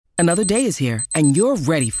Another day is here, and you're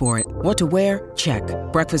ready for it. What to wear? Check.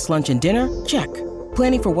 Breakfast, lunch, and dinner? Check.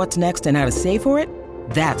 Planning for what's next and how to save for it?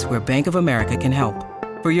 That's where Bank of America can help.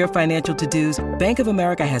 For your financial to-dos, Bank of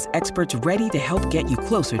America has experts ready to help get you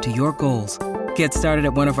closer to your goals. Get started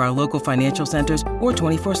at one of our local financial centers or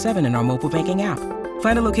 24/7 in our mobile banking app.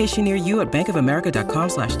 Find a location near you at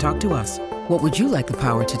bankofamerica.com/talktous. What would you like the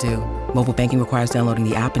power to do? Mobile banking requires downloading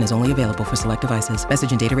the app and is only available for select devices.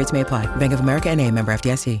 Message and data rates may apply. Bank of America N.A., member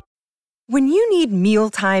FDIC. When you need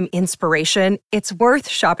mealtime inspiration, it's worth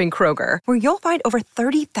shopping Kroger, where you'll find over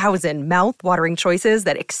 30,000 mouth-watering choices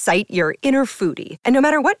that excite your inner foodie. And no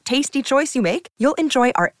matter what tasty choice you make, you'll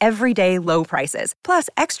enjoy our everyday low prices, plus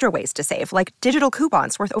extra ways to save, like digital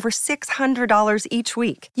coupons worth over $600 each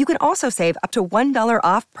week. You can also save up to $1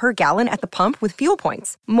 off per gallon at the pump with fuel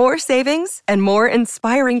points. More savings and more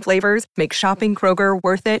inspiring flavors make shopping Kroger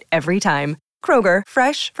worth it every time. Kroger,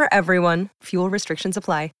 fresh for everyone. Fuel restrictions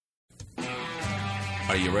apply.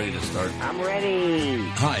 Are you ready to start? I'm ready.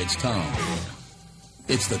 Hi, it's Tom.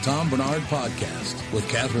 It's the Tom Bernard Podcast with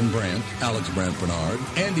Catherine Brandt, Alex Brandt Bernard,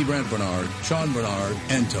 Andy Brandt Bernard, Sean Bernard,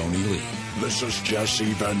 and Tony Lee. This is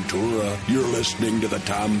Jesse Ventura. You're listening to the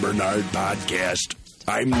Tom Bernard Podcast.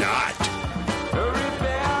 I'm not.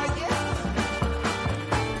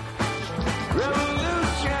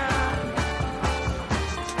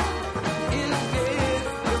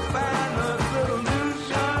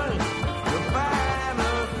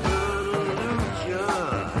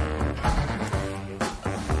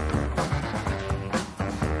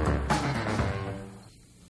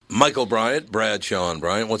 Michael Bryant, Brad Sean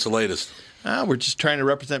Bryant, what's the latest? We're just trying to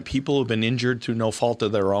represent people who've been injured through no fault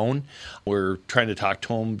of their own. We're trying to talk to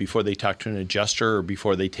them before they talk to an adjuster or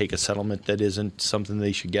before they take a settlement that isn't something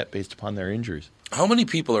they should get based upon their injuries. How many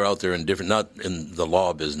people are out there in different, not in the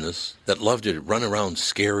law business, that love to run around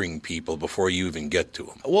scaring people before you even get to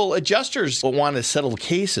them? Well, adjusters want to settle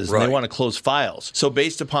cases and Right. they want to close files. So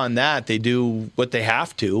based upon that, they do what they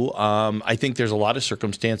have to. I think there's a lot of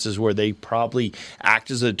circumstances where they probably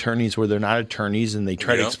act as attorneys where they're not attorneys and they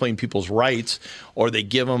try to explain people's rights, or they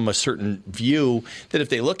give them a certain view that if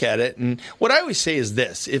they look at it. And what I always say is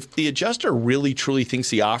this: if the adjuster really truly thinks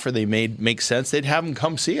the offer they made makes sense, they'd have them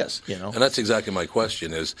come see us. And that's exactly my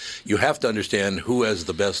question is, you have to understand who has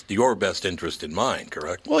your best interest in mind,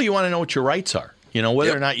 correct? Well, you want to know what your rights are.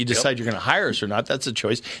 Whether or not you decide you're going to hire us or not, that's a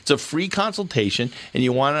choice. It's a free consultation, and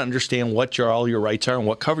you want to understand what all your rights are and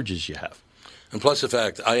what coverages you have. And plus the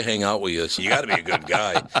fact I hang out with you, so you got to be a good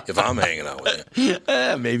guy if I'm hanging out with you.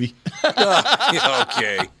 Maybe.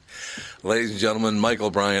 Okay. Ladies and gentlemen, Michael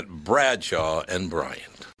Bryant, Bradshaw, and Bryant.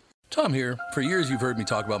 Tom here. For years, you've heard me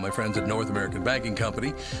talk about my friends at North American Banking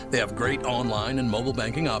Company. They have great online and mobile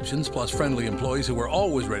banking options, plus friendly employees who are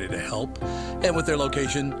always ready to help. And with their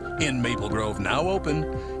location in Maple Grove now open,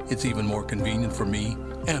 it's even more convenient for me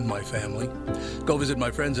and my family. Go visit my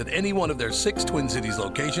friends at any one of their 6 Twin Cities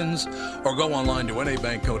locations or go online to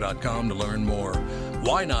nabankco.com to learn more.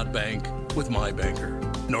 Why not bank with my banker?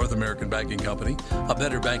 North American Banking Company, a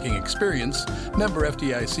better banking experience, member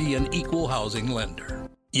FDIC, and equal housing lender.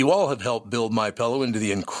 You all have helped build My Pillow into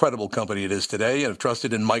the incredible company it is today and have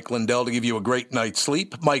trusted in Mike Lindell to give you a great night's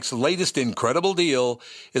sleep. Mike's latest incredible deal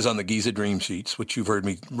is on the Giza Dream Sheets, which you've heard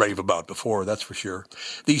me rave about before, that's for sure.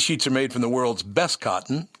 These sheets are made from the world's best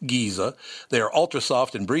cotton, Giza. They are ultra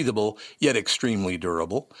soft and breathable, yet extremely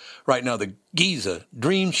durable. Right now, the Giza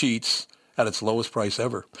Dream Sheets at its lowest price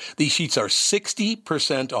ever. These sheets are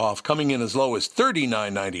 60% off, coming in as low as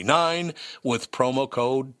 $39.99 with promo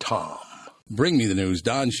code TOM. Bring me the news,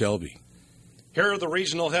 Don Shelby. Here are the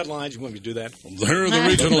regional headlines. You want me to do that? Here are the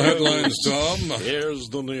regional headlines, Tom. Here's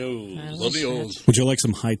the news. The news. Would you like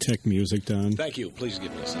some high-tech music, Don? Thank you. Please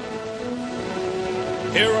give me some.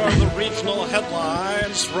 Here are the regional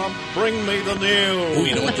headlines from Bring Me the News. Oh,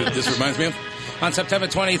 you know what this reminds me of? On September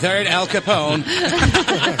 23rd, Al Capone.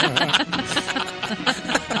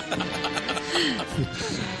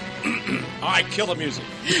 All right, kill the music.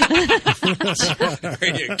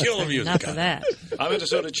 Kill the music. Not for that. A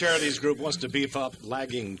Minnesota Charities group wants to beef up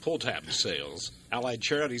lagging pull tab sales. Allied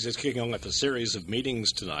Charities is kicking off a series of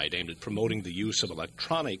meetings tonight aimed at promoting the use of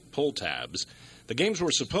electronic pull tabs. The games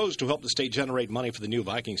were supposed to help the state generate money for the new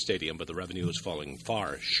Viking Stadium, but the revenue is falling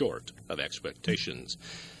far short of expectations.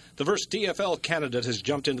 The first DFL candidate has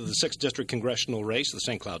jumped into the 6th District congressional race. The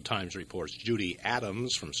St. Cloud Times reports Judy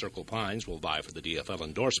Adams from Circle Pines will vie for the DFL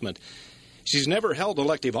endorsement. She's never held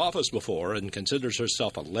elective office before and considers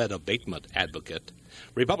herself a lead abatement advocate.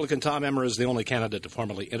 Republican Tom Emmer is the only candidate to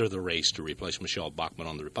formally enter the race to replace Michelle Bachmann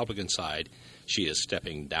on the Republican side. She is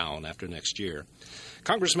stepping down after next year.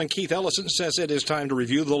 Congressman Keith Ellison says it is time to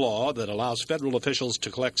review the law that allows federal officials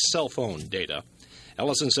to collect cell phone data.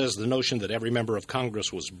 Ellison says the notion that every member of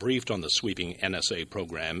Congress was briefed on the sweeping NSA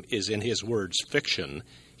program is, in his words, fiction.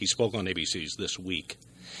 He spoke on ABC's This Week.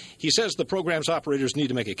 He says the program's operators need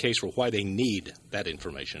to make a case for why they need that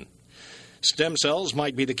information. Stem cells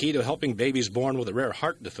might be the key to helping babies born with a rare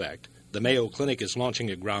heart defect. The Mayo Clinic is launching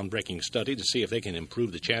a groundbreaking study to see if they can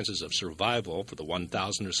improve the chances of survival for the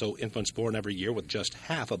 1,000 or so infants born every year with just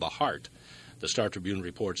half of a heart. The Star Tribune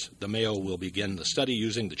reports the Mayo will begin the study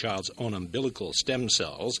using the child's own umbilical stem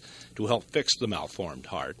cells to help fix the malformed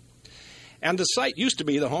heart. And the site used to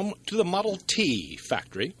be the home to the Model T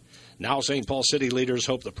factory. Now St. Paul City leaders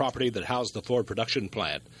hope the property that housed the Ford production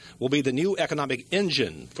plant will be the new economic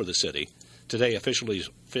engine for the city. Today, officials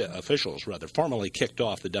formally kicked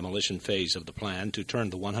off the demolition phase of the plan to turn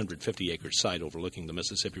the 150-acre site overlooking the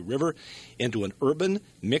Mississippi River into an urban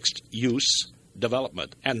mixed-use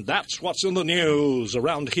development. And that's what's in the news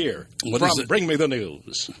around here. Bring me the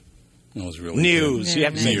news. That was really news. Good. You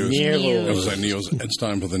have to say news. It was like news. It's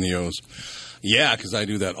time for the news. Yeah, because I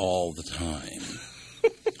do that all the time.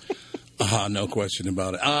 No question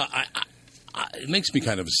about it. It makes me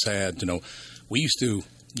kind of sad to know. We used to.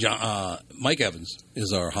 Mike Evans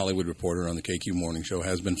is our Hollywood reporter on the KQ Morning Show,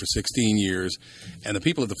 has been for 16 years. And the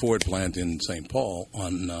people at the Ford plant in St. Paul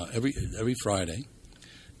on every Friday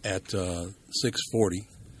at 6:40,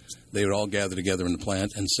 they would all gather together in the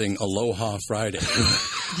plant and sing Aloha Friday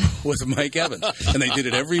with Mike Evans. And they did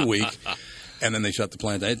it every week. And then they shut the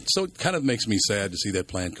plant down. So it kind of makes me sad to see that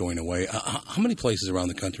plant going away. How many places around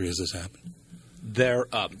the country has this happened?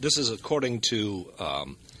 This is according to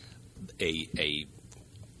a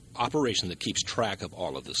operation that keeps track of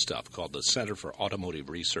all of this stuff called the Center for Automotive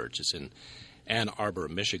Research. It's in Ann Arbor,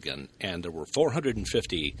 Michigan, and there were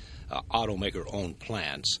 450 automaker-owned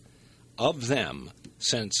plants. Of them,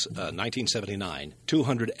 since 1979,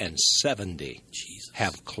 270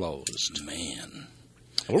 have closed. Man.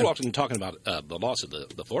 We're often talking about the loss of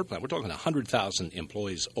the Ford plant. We're talking 100,000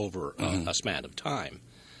 employees over a span of time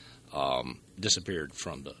disappeared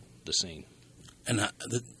from the scene. And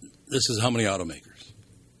this is how many automakers?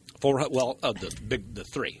 The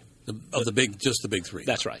three. Just the big three.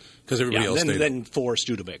 That's right. Because everybody else stayed. Then four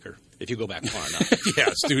Studebaker, if you go back far enough.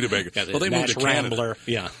 Yeah, Studebaker. Well, they moved to Canada. Rambler.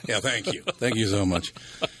 Yeah. Yeah, thank you. Thank you so much.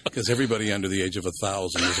 Because everybody under the age of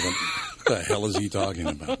 1,000 is going, what the hell is he talking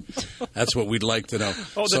about? That's what we'd like to know.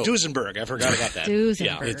 Oh, the Duesenberg. I forgot about that. Duesenberg.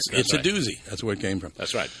 Yeah, it's right. A doozy. That's where it came from.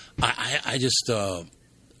 That's right. I just,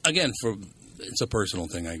 again, it's a personal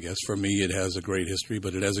thing, I guess. For me, it has a great history,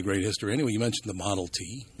 but it has a great history. Anyway, you mentioned the Model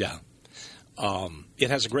T. Yeah.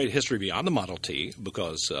 It has a great history beyond the Model T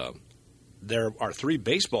because there are 3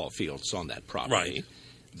 baseball fields on that property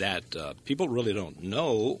that people really don't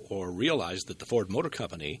know or realize that the Ford Motor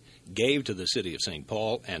Company gave to the city of St.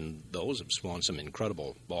 Paul, and those have spawned some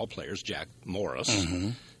incredible ball players. Jack Morris,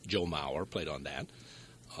 Joe Mauer played on that.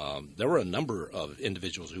 There were a number of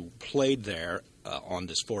individuals who played there on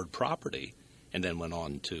this Ford property and then went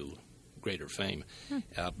on to greater fame.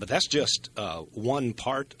 But that's just one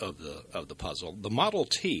part of the puzzle. The Model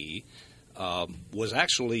T was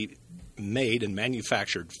actually made and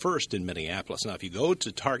manufactured first in Minneapolis. Now, if you go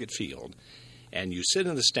to Target Field and you sit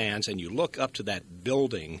in the stands and you look up to that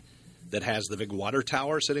building that has the big water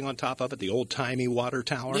tower sitting on top of it, the old-timey water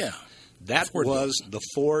tower, that was the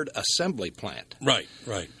Ford assembly plant. Right.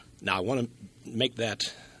 Now, I want to make that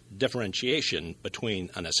differentiation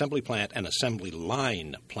between an assembly plant and assembly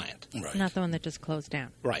line plant. Right. Not the one that just closed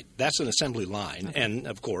down. Right. That's an assembly line. Okay. And,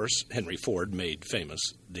 of course, Henry Ford made famous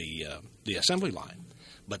the assembly line.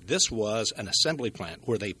 But this was an assembly plant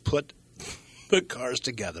where they put the cars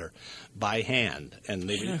together by hand. And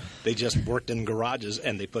they just worked in garages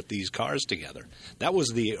and they put these cars together. That was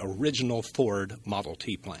the original Ford Model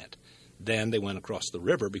T plant. Then they went across the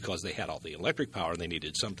river because they had all the electric power and they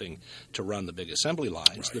needed something to run the big assembly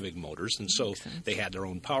lines, the big motors, and so they had their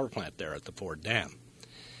own power plant there at the Ford Dam.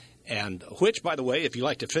 And which, by the way, if you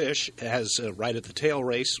like to fish, has right at the tail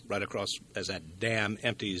race, right across as that dam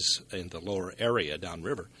empties in the lower area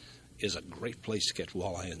downriver, is a great place to catch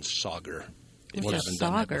walleye and sauger. If you haven't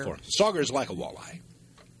done that before. Sauger is like a walleye.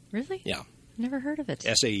 Really? Yeah. Never heard of it.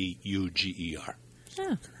 Sauger.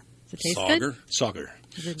 Oh. Does it taste good? Sauger.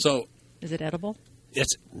 Is it edible?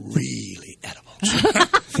 It's really edible.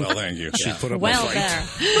 Well, thank you. She put up well a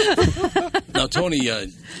fight. There. Now, Tony,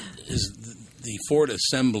 the Ford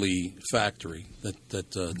assembly factory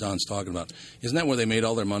that Don's talking about, isn't that where they made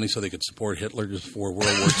all their money so they could support Hitler before World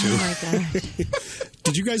War II? Oh, my God.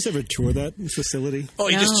 Did you guys ever tour that facility? Oh,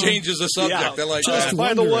 he just changes the subject. Yeah. They're like, Just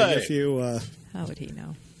by the way, if you, How would he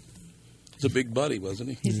know? he's a big buddy, wasn't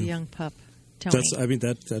he? He's a young pup. Tony.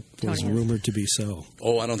 that was Tony. rumored to be so.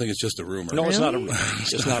 Oh, I don't think it's just a rumor. No, it's not a rumor.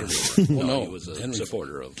 It's not a rumor. No, he was a Henry-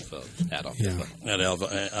 supporter of Adolf Yeah.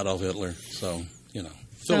 Hitler. Adolf Hitler. So, you know.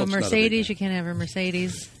 So Philip's not a big Mercedes, guy. you can't have a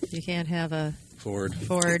Mercedes. You can't have a Ford.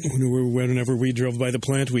 Ford. Whenever we drove by the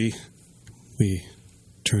plant, we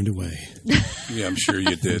turned away. Yeah, I'm sure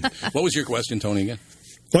you did. What was your question, Tony, again?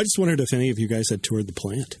 Well, I just wondered if any of you guys had toured the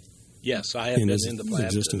plant. Yes, I have In been his in the plant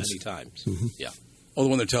existence. many times. Mhm. Yeah. Oh, the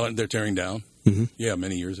one they're tearing down? Mhm. Yeah,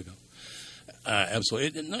 many years ago.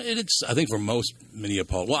 Absolutely. It's, I think, for most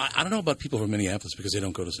Minneapolis. Well, I don't know about people from Minneapolis because they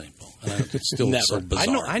don't go to St. Paul. It's still Never. so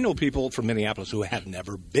bizarre. I know people from Minneapolis who have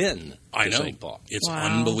never been I to know. St. Paul. It's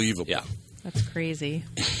Wow. unbelievable. Yeah. That's crazy.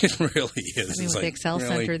 It really is. I mean, It's with like, the Excel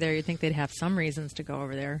really? Center there, you'd think they'd have some reasons to go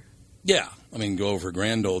over there. Yeah. I mean, go over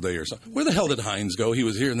Grand Old Day or something. Where the hell did Hines go? He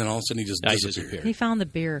was here, and then all of a sudden he just He disappeared. disappeared. He found the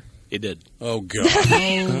beer. It did. Oh, God.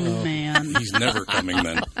 Oh, man. He's never coming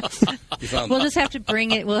then. He found We'll just have to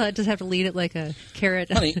bring it. We'll just have to lead it like a carrot.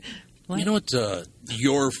 Honey, What? you know what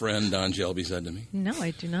your friend Don Shelby said to me? No,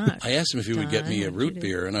 I do not. I asked him if he would get me a Don, root you do.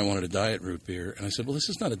 beer, and I wanted a diet root beer. And I said, well, this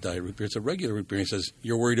is not a diet root beer. It's a regular root beer. And he says,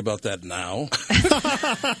 you're worried about that now?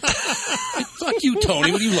 Fuck you,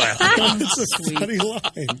 Tony. What are you laughing at? It's a funny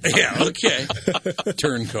line. Yeah, okay.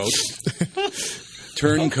 Turncoat.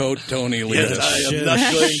 Turncoat Tony Levis. I am not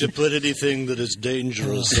going to put anything that is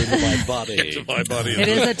dangerous into my body. My body It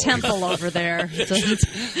is a temple over there.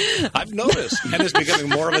 I've noticed, and it's becoming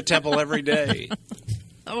more of a temple every day.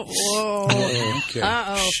 Oh, whoa. Okay.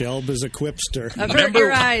 Uh-oh. Shelb is a quipster. Avert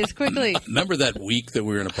your eyes, quickly. Remember that week that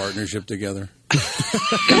we were in a partnership together?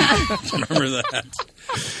 Remember that?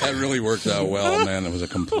 That really worked out well, man. It was a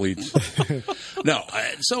complete... No,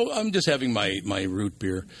 so I'm just having my root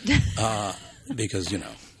beer because, you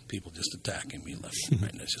know, people just attacking me left and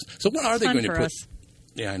right. It's just, so what are they Fun going to for put... us.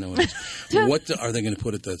 Yeah, I know it is. What are they going to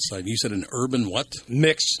put at that site? You said an urban what?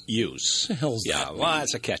 Mixed use. What the hell's Yeah, that? well,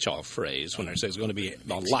 it's a catch-all phrase. When there's going to be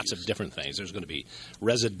lots of different things. There's going to be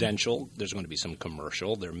residential. There's going to be some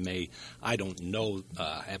commercial. There may, I don't know,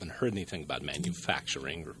 I haven't heard anything about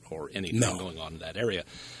manufacturing or anything going on in that area.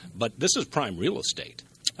 But this is prime real estate.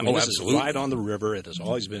 I mean, this absolutely. is right on the river. It has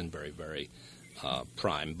always been very, very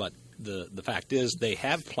prime. But the fact is they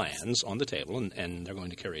have plans on the table, and they're going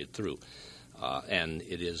to carry it through. And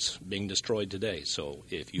it is being destroyed today. So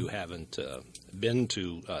if you haven't been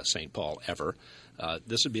to St. Paul ever,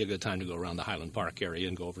 this would be a good time to go around the Highland Park area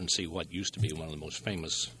and go over and see what used to be one of the most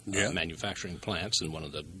famous manufacturing plants and one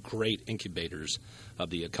of the great incubators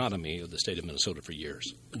of the economy of the state of Minnesota for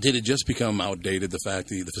years. Did it just become outdated, the fact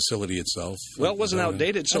the facility itself? Well, it wasn't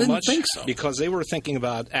outdated so I didn't much think so. because they were thinking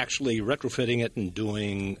about actually retrofitting it and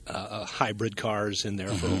doing hybrid cars in there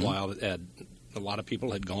for a while. A lot of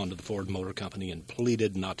people had gone to the Ford Motor Company and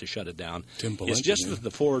pleaded not to shut it down. Tim It's Pawlenty, just that the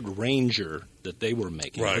Ford Ranger that they were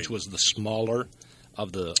making, Right. which was the smaller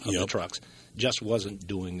of the trucks, just wasn't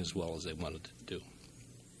doing as well as they wanted it to do.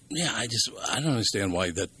 Yeah, I don't understand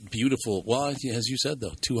why that beautiful, well, as you said,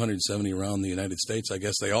 though, 270 around the United States, I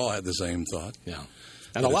guess they all had the same thought. Yeah.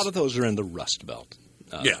 And a lot of those are in the Rust Belt.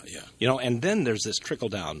 Yeah. You know, and then there's this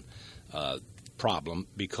trickle-down problem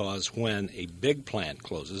because when a big plant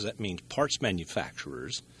closes, that means parts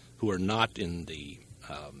manufacturers who are not in the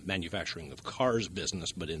manufacturing of cars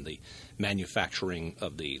business, but in the manufacturing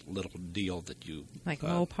of the little deal that you... Like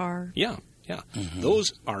Mopar? Yeah.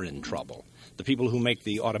 Those are in trouble. The people who make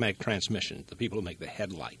the automatic transmission, the people who make the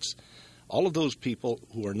headlights, all of those people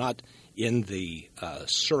who are not in the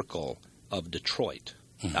circle of Detroit,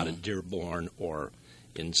 out at Dearborn or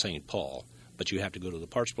in St. Paul, but you have to go to the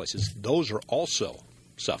parts places, those are also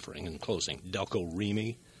suffering and closing. Delco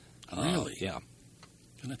Remy. Really? Yeah.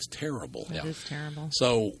 And that's terrible. That is terrible.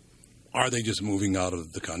 So are they just moving out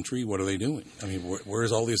of the country? What are they doing? I mean, where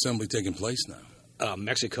is all the assembly taking place now?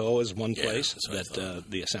 Mexico is one place that's what I that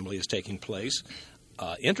thought. the assembly is taking place.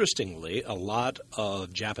 Interestingly, a lot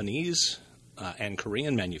of Japanese and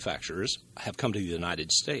Korean manufacturers have come to the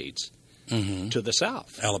United States to the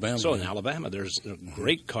south. Alabama. So in Alabama, there's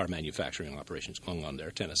great car manufacturing operations going on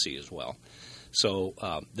there, Tennessee as well. So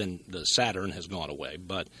then the Saturn has gone away,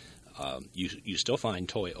 but you still find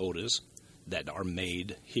Toyotas that are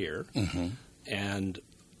made here. And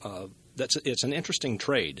it's an interesting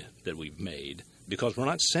trade that we've made because we're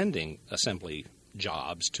not sending assembly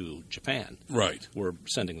jobs to Japan. Right. We're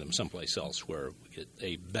sending them someplace else where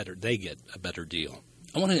they get a better deal.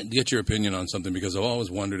 I want to get your opinion on something because I've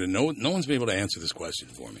always wondered, and no one's been able to answer this question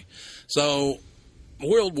for me. So,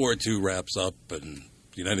 World War II wraps up, and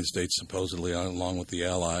the United States supposedly, along with the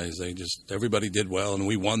Allies, everybody did well, and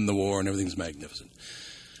we won the war, and everything's magnificent.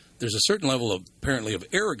 There's a certain level of, apparently, of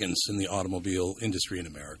arrogance in the automobile industry in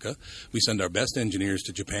America. We send our best engineers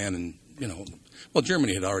to Japan, and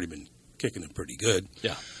Germany had already been kicking it pretty good.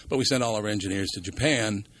 Yeah. But we sent all our engineers to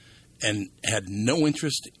Japan and had no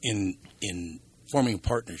interest in forming a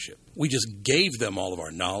partnership. We just gave them all of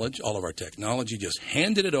our knowledge, all of our technology, just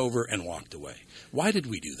handed it over and walked away. Why did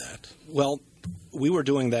we do that? Well, we were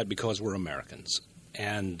doing that because we're Americans,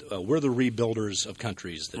 and we're the rebuilders of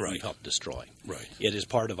countries that we helped destroy. Right. It is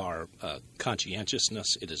part of our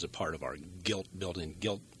conscientiousness. It is a part of our building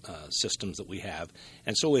guilt systems that we have.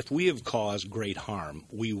 And so if we have caused great harm,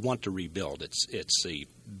 we want to rebuild. It's the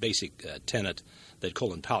basic tenet that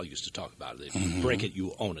Colin Powell used to talk about. If you break it,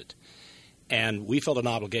 you own it. And we felt an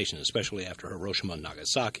obligation, especially after Hiroshima and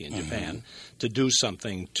Nagasaki in Japan, to do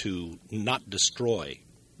something to not destroy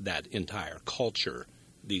that entire culture,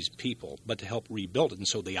 these people, but to help rebuild it. And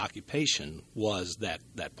so the occupation was that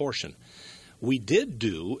portion. We did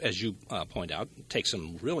do, as you point out, take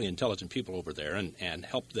some really intelligent people over there and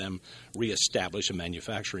help them reestablish a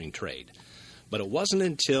manufacturing trade. But it wasn't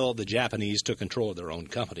until the Japanese took control of their own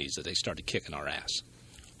companies that they started kicking our ass.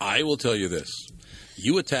 I will tell you this.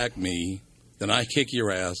 You attack me, then I kick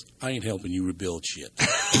your ass. I ain't helping you rebuild shit.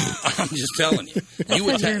 I'm just telling you.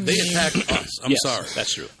 They attacked us. I'm sorry.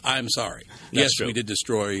 That's true. I'm sorry. That's true. We did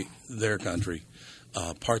destroy their country,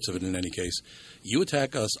 parts of it in any case. You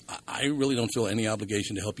attack us, I really don't feel any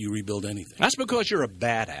obligation to help you rebuild anything. That's because you're a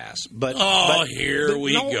badass. But here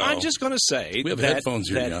we go. I'm just going to say we have headphones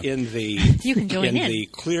here, that in the you can join in the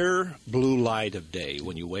clear blue light of day,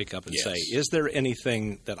 when you wake up and say, "Is there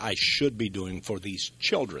anything that I should be doing for these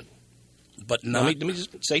children?" But not. Let me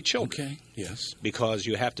just say children. Okay. Yes. Because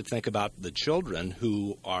you have to think about the children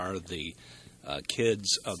who are the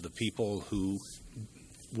kids of the people who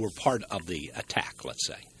were part of the attack. Let's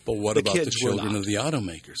say. But what about the children of the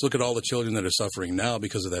automakers? Look at all the children that are suffering now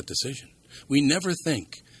because of that decision. We never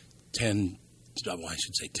think 10, I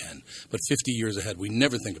should say 10, but 50 years ahead. We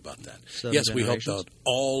never think about that. We helped out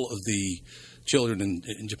all of the children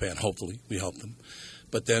in Japan, hopefully. We helped them.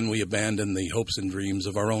 But then we abandoned the hopes and dreams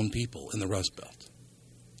of our own people in the Rust Belt.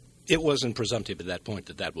 It wasn't presumptive at that point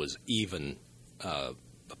that was even a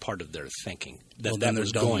part of their thinking, that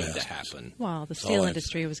was going to happen. Well, the steel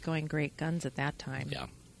industry was going great guns at that time. Yeah.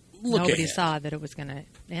 Nobody saw that it was going to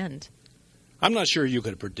end. I'm not sure you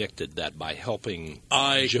could have predicted that by helping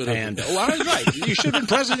Japan. Oh, I was right. You should have been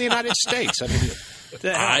president of the United States. I mean,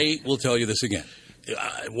 I will tell you this again.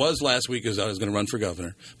 It was last week as I was going to run for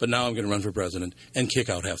governor, but now I'm going to run for president and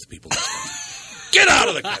kick out half the people in this country. Get out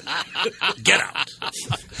of the country. Get out.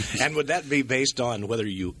 And would that be based on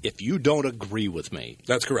if you don't agree with me?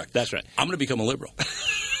 That's correct. That's right. I'm going to become a liberal.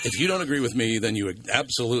 If you don't agree with me, then you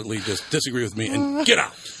absolutely just disagree with me and get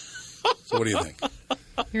out. So what do you think?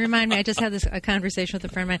 You remind me, I just had a conversation with a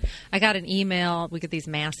friend of mine. I got an email. We get these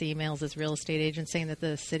mass emails as real estate agents saying that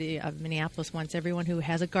the city of Minneapolis wants everyone who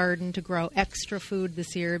has a garden to grow extra food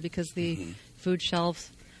this year because the food shelves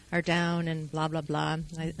are down and blah, blah, blah.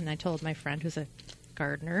 And I told my friend who's a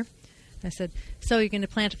gardener, I said, so you're going to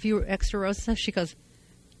plant a few extra roses? She goes,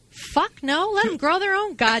 fuck no, let them grow their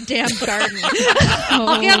own goddamn garden.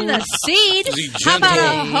 I'll give them the seed. How about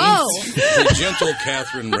a hoe? The gentle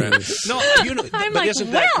Catherine Wren. No, I'm but like,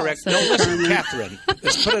 isn't that correct? No, listen, Catherine,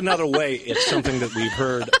 let's put it another way. It's something that we've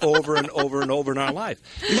heard over and over and over in our life.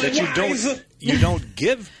 That you don't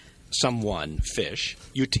give someone fish,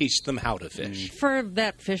 you teach them how to fish. For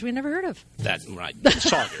that fish we never heard of. That right,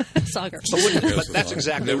 sauger. Sauger. But that's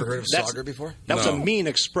exactly. Never heard of sauger before? That was a mean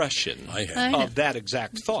expression of that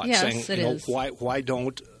exact thought. Yes, saying, why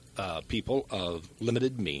don't people of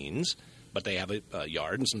limited means, but they have a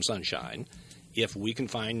yard and some sunshine, if we can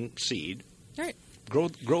find seed, right,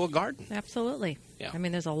 grow a garden? Absolutely. Yeah. I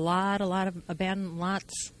mean, there's a lot of abandoned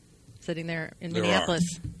lots sitting there in Minneapolis.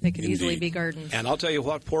 They could easily be gardens. And I'll tell you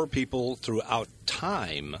what, poor people throughout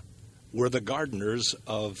time were the gardeners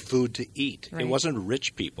of food to eat. Right. It wasn't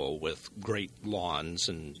rich people with great lawns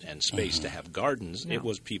and space to have gardens. No. It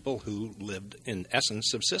was people who lived, in essence,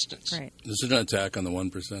 subsistence. Right. This is an attack on the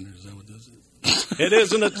 1%ers. Is that what this is? It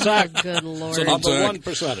is an attack Good Lord. on the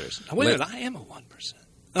 1%ers. Wait a minute, I am a 1%.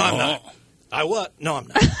 No, I'm not. I what? No, I'm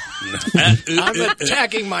not. I'm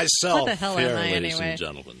attacking myself. What the hell here, am I ladies anyway? and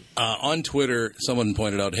gentlemen. On Twitter, someone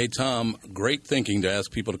pointed out, hey, Tom, great thinking to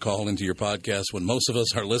ask people to call into your podcast when most of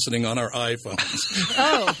us are listening on our iPhones.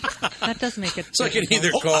 Oh, that does make it. So I can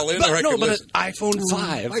either call in or I can listen. But an iPhone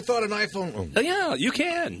 5. I thought an iPhone. Yeah, you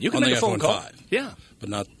can. You can On make the a phone iPhone call. 5. Yeah. But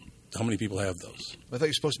not, how many people have those? I thought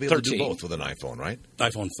you're supposed to be able to do 13. both with an iPhone, right?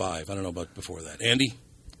 iPhone 5. I don't know about before that. Andy?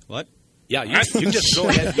 What? Yeah, you just go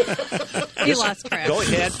ahead. He lost track. Go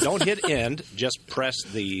ahead. Don't hit end. Just press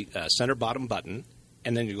the center bottom button,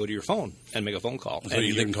 and then you go to your phone and make a phone call. So and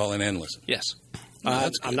you can call in and listen. Yes.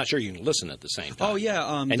 That's I'm not sure you can listen at the same time. Oh,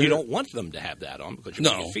 yeah. and you don't want them to have that on because you're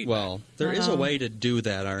getting feedback. Well, there is a way to do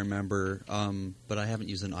that, I remember, but I haven't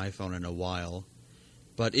used an iPhone in a while.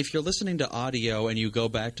 But if you're listening to audio and you go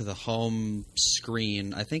back to the home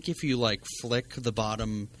screen, I think if you, flick the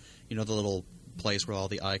bottom, the little place where all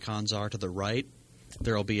the icons are to the right,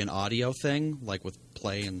 there will be an audio thing, with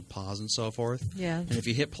play and pause and so forth. Yeah. And if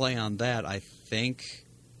you hit play on that, I think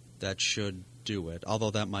that should do it.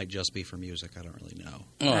 Although that might just be for music. I don't really know.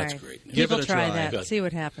 Oh, that's great. Give People it a try try. that. Good. See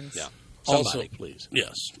what happens. Yeah. Also, please.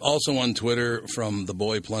 Yes. Also on Twitter from the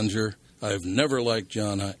boy plunger, I've never liked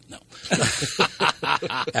John Hines. No.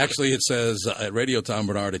 Actually, it says at Radio Tom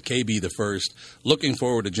Bernard at KB the First, looking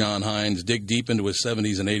forward to John Hines, dig deep into his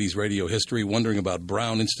 70s and 80s radio history, wondering about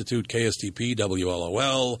Brown Institute, KSTP, WLOL.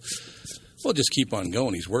 Well, just keep on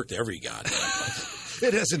going. He's worked every goddamn place.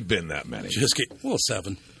 It hasn't been that many.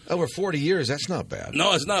 7. Over 40 years, that's not bad.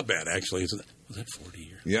 No, it's not bad, actually. Was that 40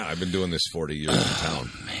 years? Yeah, I've been doing this 40 years in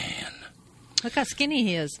town. Man. Look how skinny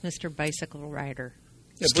he is, Mr. Bicycle Rider.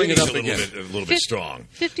 Yeah, bring it up a again. little bit strong.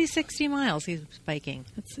 50, 60 miles he's biking.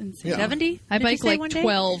 That's insane. Yeah. 70? I Did you bike say like one day?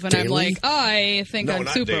 12, and I'm like, I think No, I'm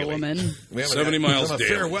not daily. Superwoman. We haven't 70 miles I'm a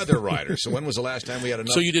daily. fair weather rider. So when was the last time we had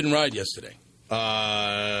enough? So you didn't ride yesterday?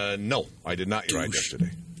 No, I did not ride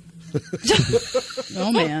yesterday.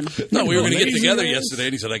 Oh, man. No, we were going to get Amazing together race. yesterday,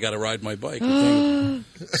 and he said, I got to ride my bike. Well,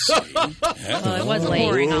 it was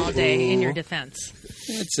pouring all day in your defense.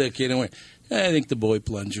 It's okay. Don't worry. I think the boy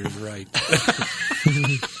plunger is right.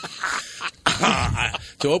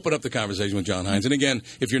 To open up the conversation with John Hines, and again,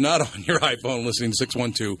 if you're not on your iPhone listening,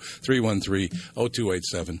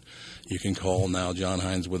 612-313-0287, you can call now. John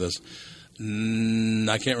Hines with us.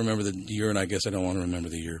 I can't remember the year, and I guess I don't want to remember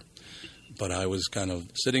the year. But I was kind of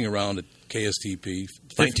sitting around at KSTP.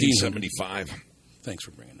 1975. Thanks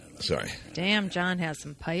for bringing that up. Sorry. Damn, John has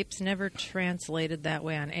some pipes. Never translated that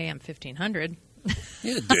way on AM 1500.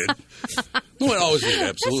 Yeah, it did. No, it always did.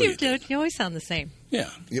 Absolutely. Yes, you do. You always sound the same. Yeah.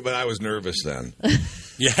 Yeah, but I was nervous then.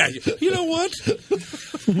 Yeah. You know what?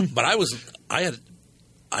 But I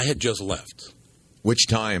had just left. Which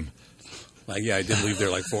time? Yeah, I did leave there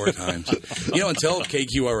 4 times. Until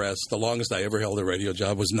KQRS, the longest I ever held a radio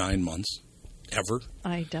job was 9 months. Ever.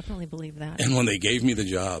 I definitely believe that. And when they gave me the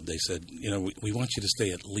job, they said, we want you to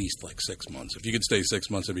stay at least 6 months. If you could stay 6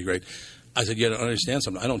 months, it'd be great. I said, don't understand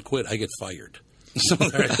something. I don't quit. I get fired. So, I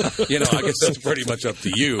guess that's pretty much up to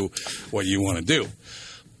you what you want to do.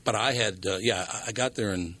 But I had, I got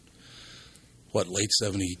there in, late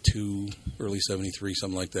 72, early 73,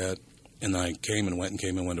 something like that. And I came and went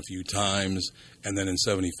a few times. And then in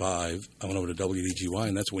 75, I went over to WDGY,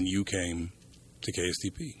 and that's when you came to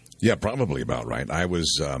KSTP. Yeah, probably about right. I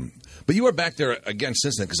was, but you were back there again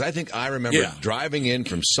since then, because I think I remember driving in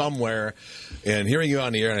from somewhere and hearing you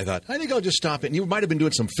on the air, and I thought, I think I'll just stop it. And you might have been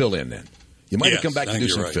doing some fill-in then. You might have come back to do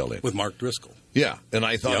some fill-in. With Mark Driscoll. Yeah, and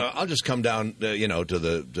I thought, I'll just come down, to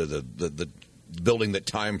the building that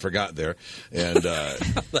time forgot there, and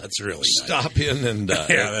that's really stop in and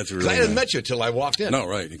that's really. I hadn't met you till I walked in. No,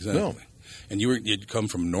 right, exactly. No. And you'd come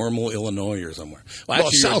from Normal, Illinois, or somewhere. Well,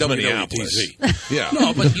 actually, South you're Minneapolis. Yeah.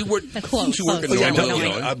 No, but you were close. You work in Normal,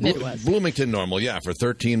 Illinois. Bloomington, Normal. Yeah, for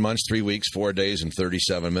 13 months, 3 weeks, 4 days, and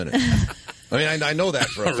 37 minutes. I mean, I know that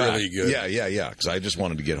for a fact. Really good. Yeah. Because I just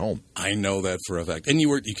wanted to get home. I know that for a fact. And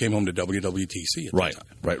you came home to WWTC at that time.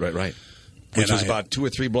 Right. Which was about 2 or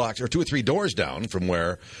 3 blocks, or 2 or 3 doors down from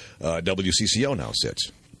where WCCO now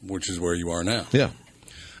sits. Which is where you are now. Yeah.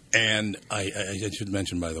 And I should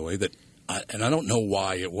mention, by the way, that, and I don't know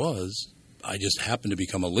why it was, I just happened to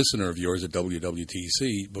become a listener of yours at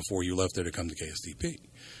WWTC before you left there to come to KSTP.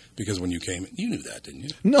 Because when you came, you knew that, didn't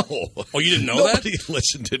you? No. Oh, you didn't know Nobody that?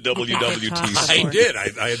 listened to WWTC. I did.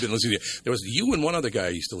 I had been listening to you. There was you and one other guy I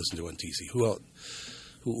used to listen to on TC. Who else?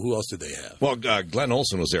 Who else did they have? Well, Glenn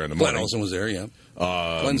Olson was there in the morning. Glenn Olson was there, yeah.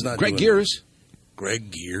 Glenn's not Greg Gears.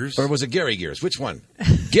 Greg Gears? Or was it Gary Gears? Which one?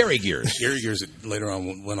 Gary Gears. Gary Gears later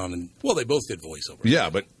on went on and, well, they both did voiceover.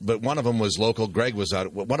 Yeah, but one of them was local. Greg was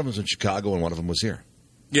out. One of them was in Chicago and one of them was here.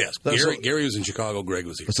 Yes, Gary was in Chicago. Greg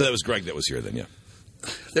was here. So that was Greg that was here then, yeah.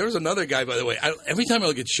 There was another guy, by the way. Every time I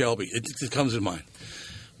look at Shelby, it comes to mind.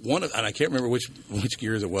 And I can't remember which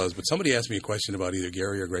gears it was, but somebody asked me a question about either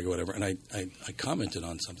Gary or Greg or whatever, and I commented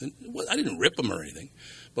on something. I didn't rip them or anything,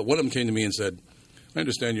 but one of them came to me and said, I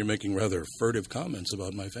understand you're making rather furtive comments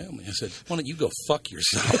about my family. I said, why don't you go fuck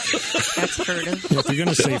yourself? That's furtive. Well, if you're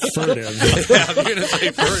going to say furtive. Yeah, I'm going to say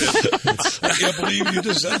furtive. I can't believe you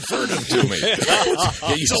just said furtive to me.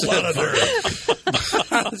 Yeah, you said a lot of furtive.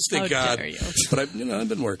 Honest to How God. dare you. But I've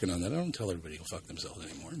been working on that. I don't tell everybody to go fuck themselves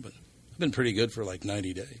anymore, but I've been pretty good for like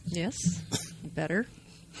 90 days. Yes. Better.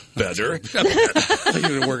 Better? You've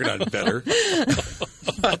been working on it better.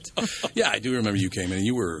 But, yeah, I do remember you came in, and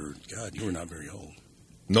you were not very old.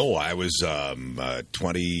 No, I was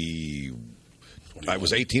 20. I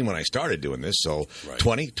was 18 when I started doing this, so Right.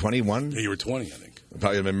 20, 21. Yeah, you were 20, I think. I've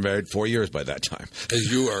probably been married 4 years by that time. Because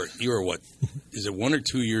you are what? Is it 1 or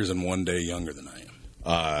 2 years and 1 day younger than I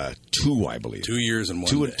am? 2, I believe. 2 years and 1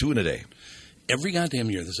 day. 2 in a day. Every goddamn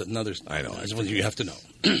year. This is another. I know. This is what you have to know.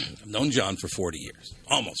 I've known John for 40 years,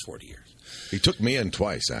 almost 40 years. He took me in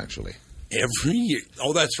twice, actually. Every year.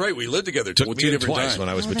 Oh, that's right. We lived together. Took two me in different twice times. when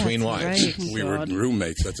I was between wives. Right. We were God.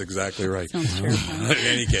 roommates. That's exactly right. Sounds terrifying. In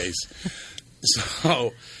any case,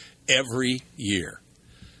 so every year,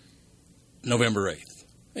 November 8th.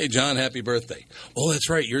 Hey, John, happy birthday. Oh, that's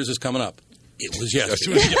right. Yours is coming up. It was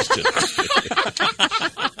yesterday.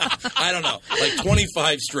 I don't know, like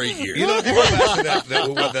 25 straight years. You know, if you go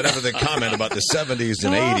back to that comment about the 70s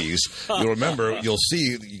and 80s,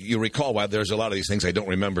 you'll recall why there's a lot of these things I don't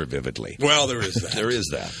remember vividly. Well, there is that. There is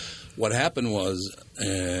that. What happened was,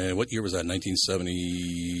 what year was that,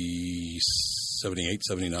 1970, 78,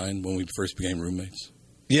 79, when we first became roommates?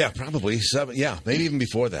 Yeah, probably. Maybe even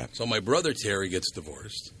before that. So my brother Terry gets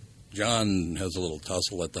divorced. John has a little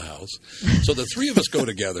tussle at the house. So the three of us go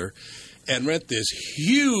together and rent this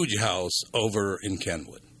huge house over in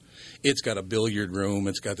Kenwood. It's got a billiard room.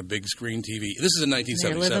 It's got the big screen TV. This is in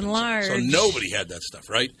 1977. They're living large. So nobody had that stuff,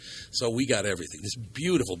 right? So we got everything. This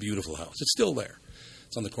beautiful, beautiful house. It's still there.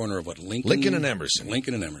 It's on the corner of what, Lincoln and Emerson.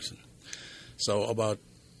 Lincoln and Emerson. So about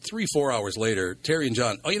 3-4 hours later, Terry and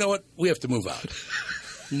John, you know what? We have to move out.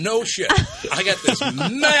 No shit. I got this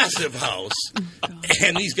massive house,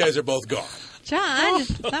 and these guys are both gone. John,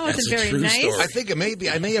 that wasn't very true nice. story. I think I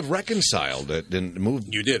may have reconciled it and moved.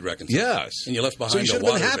 You did reconcile. Yes. And you left So behind you should a have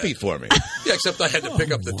been water happy bed. for me. Yeah, except I had to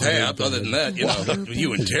pick up the tab. Other than that,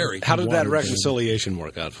 you and Terry. How did that reconciliation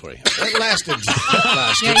work out for you? It lasted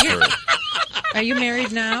Yeah, for... Are you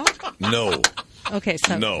married now? No. Okay,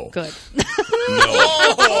 so No. good.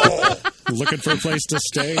 No. Looking for a place to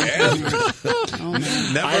stay? Oh,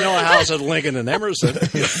 man. Never. I know a house at Lincoln and Emerson.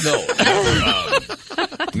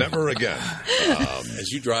 Never again. As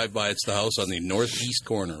you drive by, it's the house on the northeast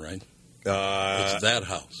corner, right? It's that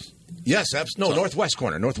house. Yes, northwest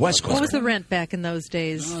corner. Northwest corner. What was the rent back in those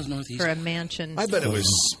days No, it was northeast. for a mansion? I bet it was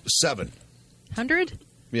 7. 100?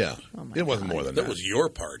 Yeah. Oh, my It wasn't God. more than That that. was your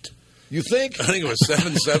part. You think? I think it was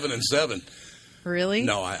 7, 7, and 7. Really?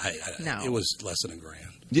 No, No. It was less than $1,000.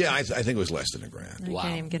 Yeah, I think it was less than $1,000. You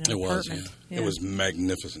can't even get an It was, apartment. yeah. It was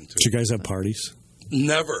magnificent, too. Did you guys have parties?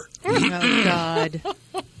 Never. Oh, God.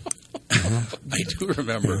 I do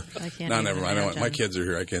remember. I can't No, even never mind. imagine. My kids are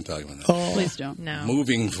here. I can't talk about that. Please don't. No.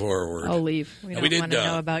 Moving forward. I'll leave. We And don't we want to did,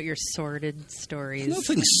 know about your sordid stories.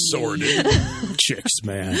 Nothing sordid. Chicks,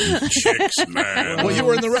 man. Chicks, man. Well, you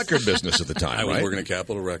were in the record business at the time, I was right? working at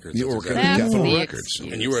Capitol Records. You were That's working exactly at That's Capitol the Records.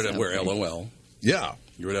 excuse. And you were at where? LOL? Yeah.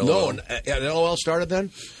 You were at No, LOL? and LOL started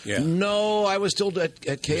then? Yeah. No, I was still at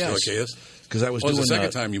KS. You still at KS? Because I was Well, doing the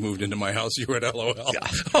second time you moved into my house, you were at LOL. Yeah.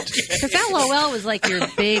 Okay. Because LOL was like your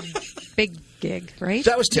big gig, right?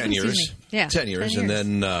 That was 10 Excuse years. me. Yeah. 10 years. 10 And years.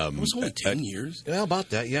 then... It was only 10 years. Yeah, about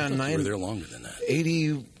that. Yeah, You were there longer than that.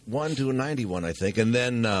 81 to 91, I think. And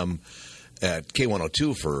then at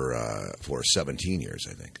K102 for 17 years,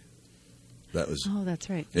 I think. That was... Oh, that's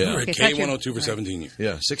right. Yeah. You were at Okay, thought you- K102 for right. 17 years.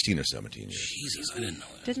 Yeah, 16 or 17 years. Jesus, I didn't know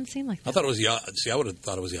that. Didn't seem like that. I thought it was the See, I would have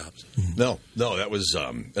thought it was the opposite. No, that was...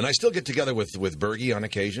 and I still get together with Bergie on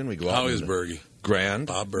occasion. We go out. How is and- Bergie? Grand.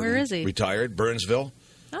 Bob Bergie. Where is he? Retired. Burnsville.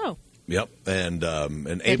 Oh. Yep. And But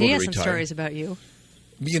able he to has some retire. stories about you.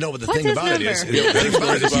 You know, but the What's thing his about it is, number? the thing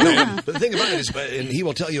about it is, but the thing about it is, and he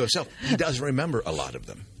will tell you himself, he doesn't remember a lot of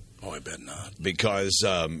them Oh, I bet not. because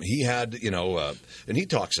he had, and he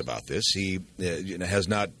talks about this. He has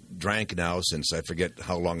not drank now since I forget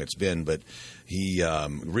how long it's been, but he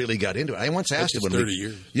really got into it. I once asked him It's when 30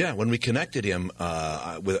 years. Yeah, when we connected him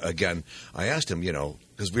again, I asked him,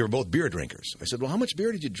 because we were both beer drinkers. I said, "Well, how much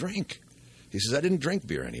beer did you drink?" He says, "I didn't drink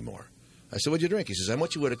beer anymore." I said, what'd you drink? He says, I'm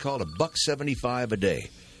what you would have called $1.75 a day.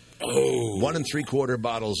 Oh. 1 3/4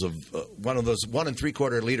 bottles of one of those 1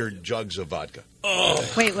 3/4 liter jugs of vodka. Oh,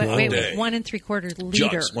 wait, 1 3/4 liter.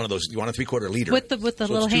 Jugs, one of those 1 3/4 liter with the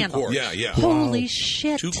so little handle. Quarts. Yeah. Holy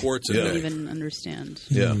shit! 2 quarts a I day. don't even understand.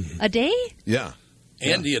 Yeah, a day. Yeah.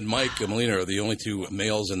 Andy and Mike Molina are the only 2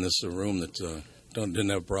 males in this room that didn't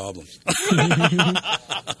have problems.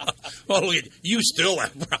 Well, you still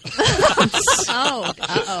have problems.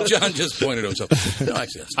 Uh-oh. John just pointed to himself. No,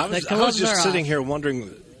 actually, I was just sitting here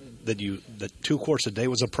wondering that 2 quarts a day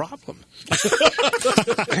was a problem.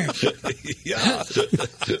 Yeah.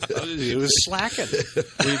 It was slacking.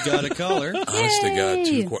 We've got a caller. Honest to God,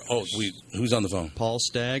 2 quarts. Oh, who's on the phone? Paul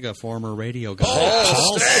Stagg, a former radio guy.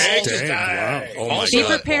 Paul Stagg. Wow. Oh, my Be God,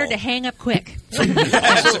 prepared Paul. to hang up quick.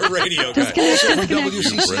 That's a radio guy. Also from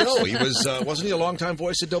WCCO. He was wasn't he a longtime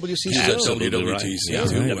voice at WCCO? He's at WWTC. Yeah.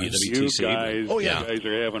 too. You guys, Oh, yeah. you guys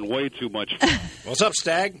are having way too much fun. What's up,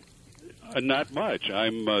 Stag? Not much.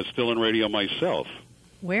 I'm still in radio myself.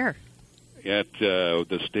 Where? At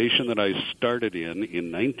the station that I started in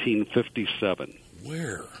 1957.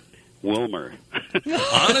 Where? Wilmer.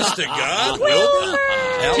 Honest to God, Wilmer.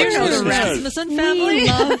 Do you know the Yes. Rasmussen family? We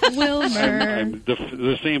love Wilmer.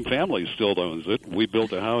 The same family still owns it. We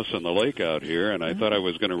built a house on the lake out here, and I thought I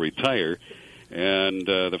was going to retire. And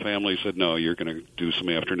the family said, no, you're going to do some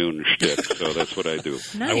afternoon shtick. So that's what I do.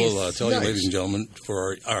 I will tell you, ladies and gentlemen,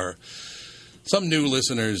 for our some new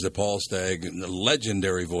listeners, that Paul Stagg, the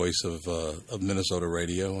legendary voice of Minnesota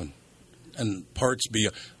radio, and parts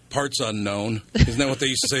unknown. Isn't that what they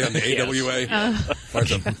used to say on the AWA?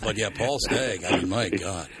 But yeah, Paul Stagg. I mean, my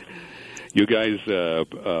God. You guys,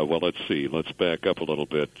 well, let's see. Let's back up a little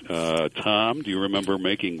bit. Tom, do you remember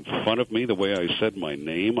making fun of me the way I said my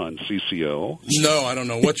name on CCO? No, I don't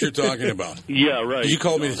know what you're talking about. Yeah, right. You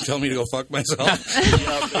called me to tell me to go fuck myself?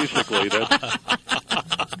 Yeah, basically.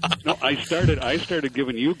 No, I started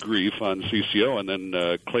giving you grief on CCO, and then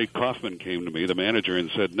Clay Kaufman came to me, the manager, and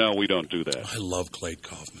said, no, we don't do that. I love Clay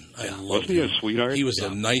Kaufman. Wasn't he a sweetheart? He was the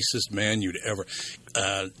nicest man you'd ever...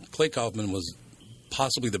 Clay Kaufman was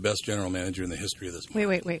possibly the best general manager in the history of this.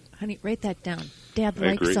 Wait. Honey, write that down. Dad I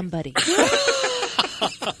liked agree. somebody.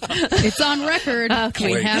 It's on record.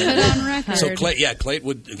 Okay. We have it on record. So Clay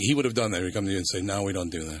would have done that. He'd come to you and say, no, we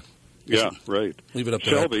don't do that. Yeah, right. Leave it up to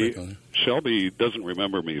Shelby. that. Shelby doesn't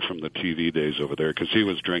remember me from the TV days over there because he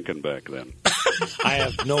was drinking back then. I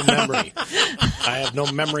have no memory. I have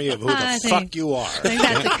no memory of who the fuck you are. I think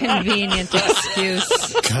that's a convenient excuse.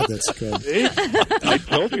 God, that's good. I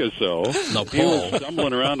told you so. No, He was Paul.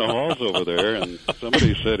 stumbling around the halls over there, and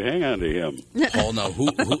somebody said, hang on to him. Paul, no. Who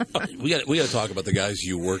we got to talk about the guys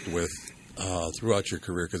you worked with throughout your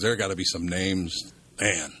career, because there got to be some names,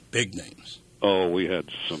 man, big names. Oh, we had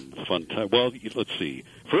some fun time. Well, let's see.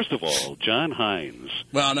 First of all, John Hines.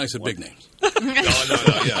 Well, I said big names. No,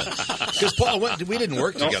 yeah. Because Paul, we didn't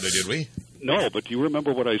work together, did we? No, but do you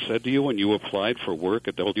remember what I said to you when you applied for work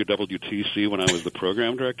at WWTC when I was the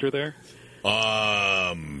program director there?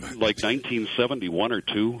 Like 1971 or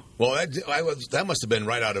 2? Well, that must have been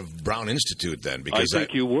right out of Brown Institute then. Because I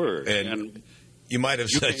think you were. And you might have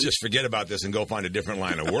said, just forget about this and go find a different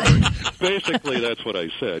line of work. Basically, that's what I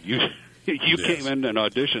said. You came in and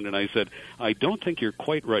auditioned, and I said, I don't think you're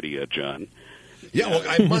quite ready yet, John. Yeah, well,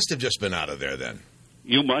 I must have just been out of there then.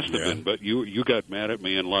 You must have been, but you got mad at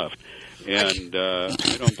me and left. And I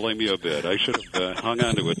don't blame you a bit. I should have hung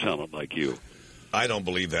on to a talent like you. I don't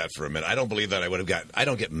believe that for a minute. I don't believe that I would have got... I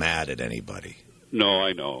don't get mad at anybody. No,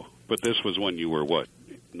 I know. But this was when you were, what,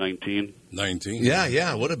 19? 19.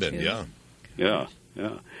 Yeah, it would have been, yeah. Yeah.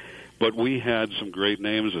 But we had some great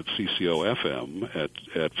names at CCO-FM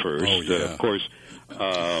at first. Oh, yeah. Of course,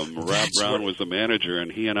 Rob Brown was the manager,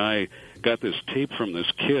 and he and I got this tape from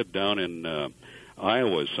this kid down in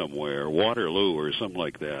Iowa somewhere, Waterloo or something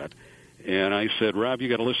like that. And I said, Rob, you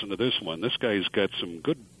got to listen to this one. This guy's got some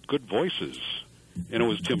good voices. And it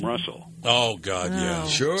was Tim Russell. Oh, God, yeah.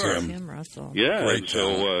 Sure. Tim Russell. Yeah, Great and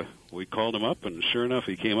so we called him up, and sure enough,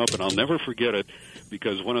 he came up, and I'll never forget it,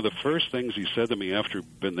 because one of the first things he said to me after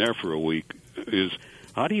been there for a week is,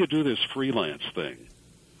 how do you do this freelance thing?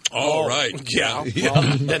 Oh, right. Yeah.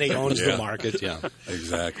 Well, then he owns the market, yeah.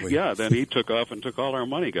 Exactly. Yeah, then he took off and took all our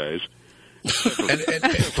money, guys. And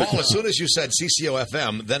Paul, as soon as you said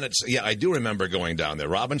CCO-FM, then it's... Yeah, I do remember going down there.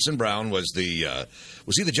 Robinson Brown was the...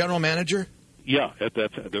 was he the general manager? Yeah,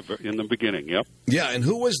 in the beginning, yep. Yeah, and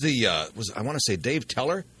who was the... I want to say Dave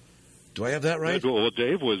Teller? Do I have that right? Well,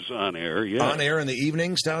 Dave was on air, yeah. On air in the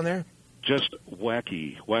evenings down there? Just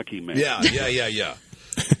wacky man. Yeah.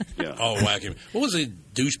 Yeah. Oh, wacky. What was the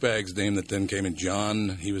douchebag's name that then came in? John.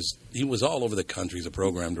 He was all over the country. He's a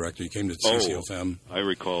program director. He came to CCFM. I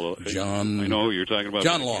recall. John. I know who you're talking about.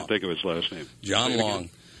 John I Long. can't think of his last name. John Long.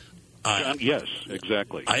 John, yes,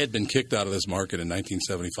 exactly. I had been kicked out of this market in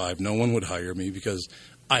 1975. No one would hire me because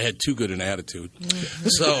I had too good an attitude.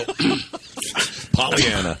 So,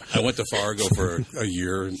 Pollyanna. I went to Fargo for a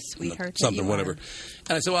year, and Sweetheart something, that you whatever. are.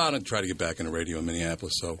 And I said, well, I'm going to try to get back into radio in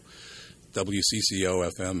Minneapolis. So, WCCO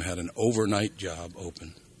FM had an overnight job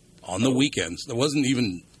open on the weekends. It wasn't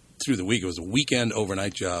even through the week. It was a weekend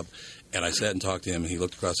overnight job. And I sat and talked to him, and he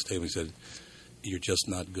looked across the table and he said, "You're just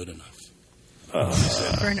not good enough." For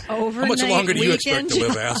an overnight How much longer do you expect weekend to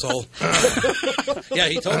live, job? asshole? Yeah,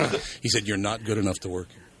 he told me. He said, "You're not good enough to work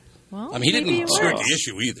here." Well, I mean, he maybe didn't you skirt were. the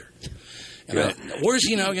issue either. And where's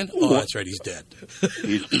he now again? Oh, that's right, he's dead.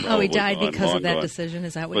 He died because of that decision.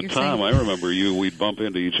 Is that what But you're Tom, saying? I remember we'd bump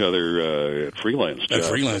into each other at freelance jobs. At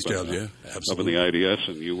freelance up in, jobs, yeah, absolutely. Up in the IDS,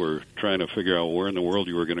 and you were trying to figure out where in the world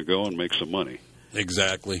you were going to go and make some money.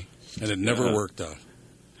 Exactly. And it never worked out.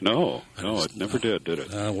 No, it never did it?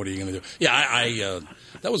 What are you going to do? Yeah, I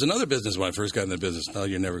that was another business when I first got in the business. No,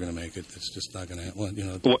 you're never going to make it. It's just not going to happen. You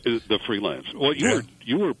know, The freelance. Well,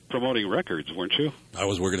 you were promoting records, weren't you? I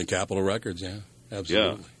was working at Capitol Records, yeah.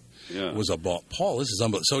 Absolutely. Yeah. It was a ball. Paul, this is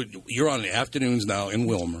unbelievable. So you're on the afternoons now in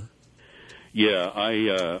Wilmer. Yeah,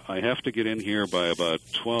 I have to get in here by about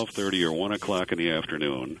 12:30 or 1 o'clock in the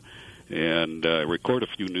afternoon, and record a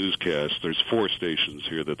few newscasts. There's 4 stations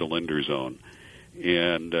here that the lenders own,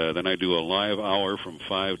 and then I do a live hour from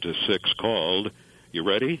 5 to 6 called. You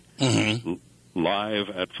ready? Mm-hmm. Live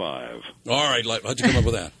at 5. All right, how'd you come up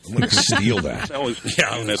with that? I'm going to steal that. That was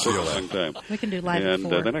I'm that's a steal long time. We can do live And at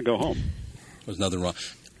 4. then I go home. There's nothing wrong.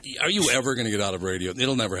 Are you ever going to get out of radio?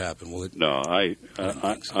 It'll never happen, will it? No,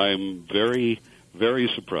 I'm very, very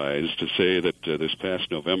surprised to say that this past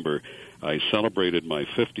November I celebrated my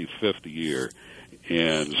 55th year,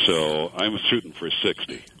 and so I'm shooting for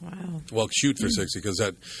 60. Wow. Well, shoot for 60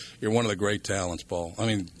 because you're one of the great talents, Paul. I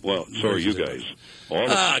mean, well, so are you guys. All of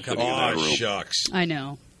us sitting in that room. Shucks. I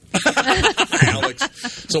know.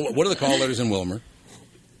 Alex. So, what are the call letters in Wilmer?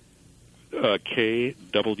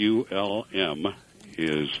 KWLM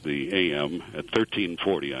is the AM at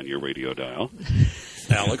 1340 on your radio dial.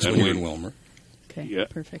 Alex, when you're in Wilmer. Okay, Yeah.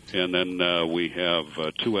 perfect. And then we have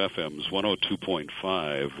 2 FMs.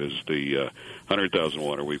 102.5 is the 100,000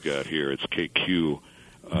 water we've got here. It's KQ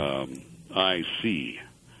IC,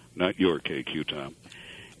 not your KQ, Tom.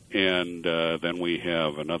 And then we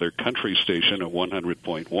have another country station at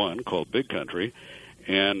 100.1 called Big Country,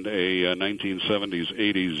 and a 1970s,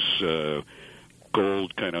 80s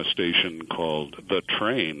gold kind of station called The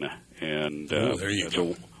Train, and there you it's go.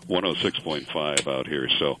 a 106.5 out here.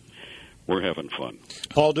 So we're having fun.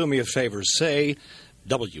 Paul, do me a favor. Say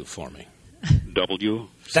W for me. W.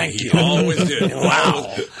 Thank He you. always did.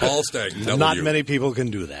 Wow. Paul Stagg. W. Not many people can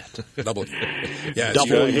do that. W. Yeah,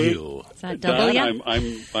 W. Is that Don, W?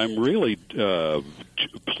 I'm really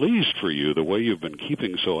pleased for you the way you've been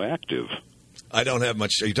keeping so active. I don't have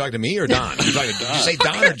much. Are you talking to me or Don? Did you say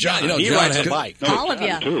Don or John? You know, He John rides had- a bike. No, All of John,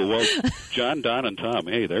 ya. too. Well, John, Don, and Tom.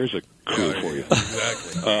 Hey, there's a crew for you.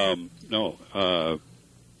 Exactly.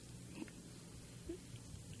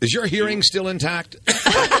 Is your hearing still intact?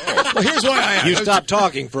 Well, here's why I asked. You stopped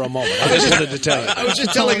talking for a moment. I just wanted to tell you. I was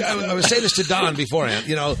just telling. I was saying this to Don beforehand.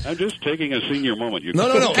 You know, I'm just taking a senior moment. You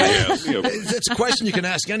no. ask me a- It's a question you can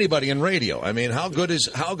ask anybody in radio. I mean,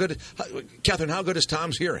 Catherine? How good is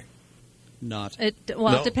Tom's hearing? Not. It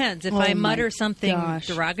No. depends. If Oh, I my mutter something gosh.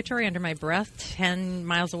 derogatory under my breath 10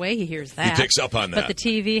 miles away, he hears that. He picks up on that. But the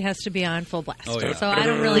TV has to be on full blast. Oh, yeah. So I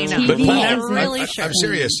don't really know. But I'm Paul, not really I'm sure.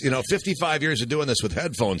 serious. You know, 55 years of doing this with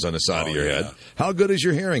headphones on the side of your yeah. head. How good is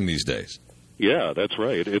your hearing these days? Yeah, that's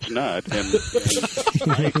right. It's not. And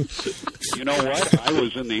you know what? I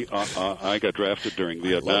was in the. I got drafted during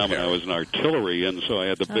Vietnam, and I was in artillery, and so I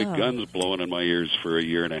had the big guns blowing in my ears for a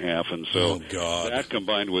year and a half, and so Oh, God. that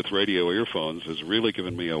combined with radio earphones has really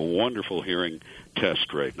given me a wonderful hearing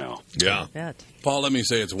test right now. Yeah. Bet. Paul, let me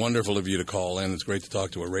say it's wonderful of you to call in. It's great to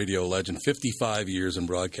talk to a radio legend. 55 years in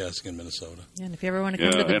broadcasting in Minnesota. And if you ever want to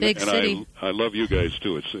come to the big and city, I love you guys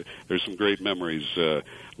too. There's some great memories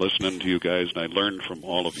listening to you guys, and I learned from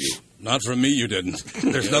all of you. Not from me, you didn't.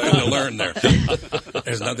 There's nothing to learn there.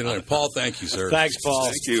 There's nothing to learn. Paul, thank you, sir. Thanks, Paul.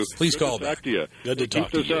 Thank you. Please Good call to back. talk to you. Good to talk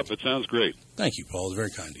Keep to this you. up. It sounds great. Thank you, Paul. It's very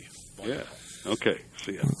kind of you. Yeah. Okay.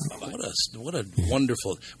 See ya. What a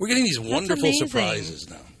wonderful. We're getting these wonderful amazing. surprises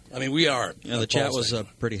now. I mean, we are. Yeah, the chat was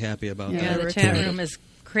pretty happy about Yeah, yeah, that. the chat room is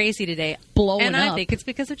crazy today. Blowing and up. I think it's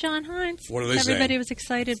because of John Hines. What are they Everybody saying? was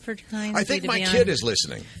excited for Hines. I think to my be kid on. is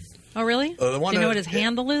listening. Oh, really? The one Do you know what his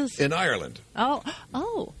handle is? In Ireland.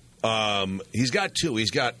 Oh. He's got two.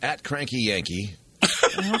 He's got at Cranky Yankee.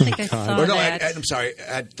 I don't think I saw or no, that. I'm sorry.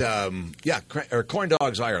 Or Corn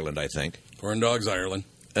Dogs Ireland, I think. Corn Dogs Ireland.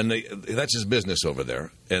 And that's his business over there.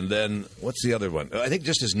 And then, what's the other one? I think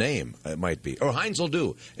just his name, it might be. Or Hines will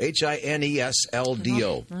do.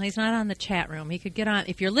 HinesLdo. Well, he's not on the chat room. He could get on.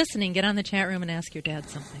 If you're listening, get on the chat room and ask your dad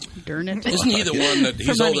something. Darn it. Isn't he the one that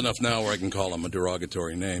he's old enough now where I can call him a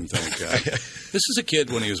derogatory name, thank God. This is a kid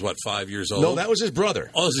when he was, 5 years old? No, that was his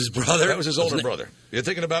brother. Oh, it was his brother? That was his older brother. You're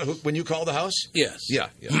thinking about when you called the house? Yes. Yeah.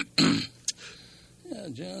 Yeah,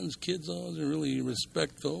 John's kids always are really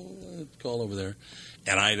respectful. Call over there.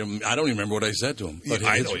 And I don't even remember what I said to him. But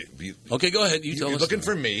I know. Okay, go ahead. You tell us. You're looking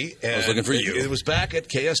for me. I was looking for you. It was back at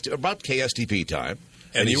about KSTP time.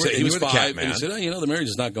 And he was 5, man. and he said, the marriage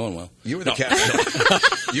is not going well. You were the cat man.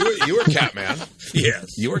 You were Catman. Yes.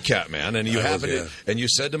 You were Catman, and and you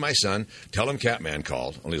said to my son, tell him Catman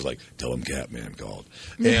called. And he's like, tell him Catman called.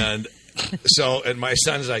 And and my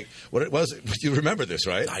son's like, what was it? You remember this,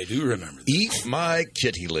 right? I do remember this. Eat my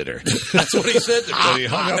kitty litter. That's what he said to me. And he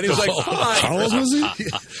hung up and he was like, 5. How old was he?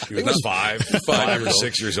 He was 5. 5 or old.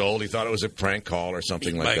 6 years old. He thought it was a prank call or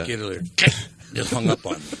something like that. Kitty litter. Just hung up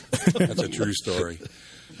on me. That's a true story.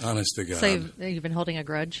 Honest to God. So you've been holding a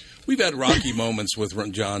grudge? We've had rocky moments with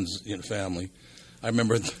John's family. I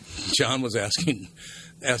remember John was asking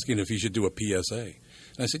if he should do a PSA.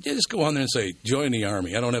 And I said, just go on there and say, join the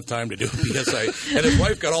Army. I don't have time to do a PSA. And his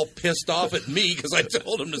wife got all pissed off at me because I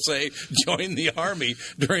told him to say, join the Army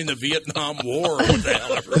during the Vietnam War or what the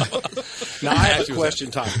hell ever it was. Now, I have a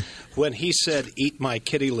question, Tom. When he said, eat my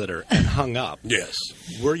kitty litter and hung up, yes,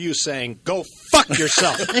 were you saying, go fuck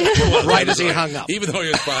yourself, right as he hung up? Even though he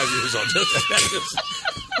was 5 years old.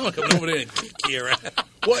 I'm going to come over there and kick your ass.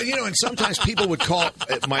 Well, and sometimes people would call.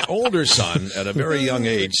 My older son, at a very young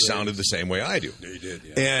age, sounded the same way I do. He did,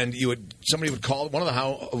 yeah. And somebody would call one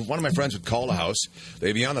of my friends would call the house.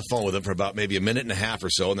 They'd be on the phone with him for about maybe a minute and a half or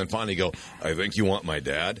so, and then finally go, "I think you want my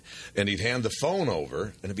dad." And he'd hand the phone over,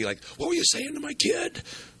 and it'd be like, "What were you saying to my kid?"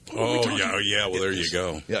 Oh, yeah. Well, there you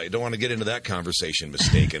go. Yeah, you don't want to get into that conversation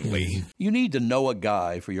mistakenly. You need to know a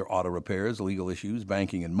guy for your auto repairs, legal issues,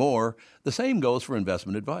 banking, and more. The same goes for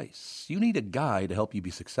investment advice. You need a guy to help you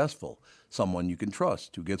be successful, someone you can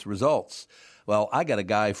trust who gets results. Well, I got a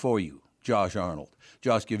guy for you, Josh Arnold.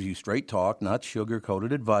 Josh gives you straight talk, not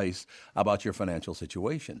sugar-coated advice about your financial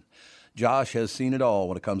situation. Josh has seen it all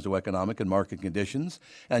when it comes to economic and market conditions,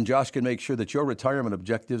 and Josh can make sure that your retirement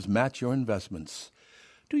objectives match your investments.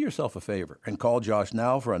 Do yourself a favor and call Josh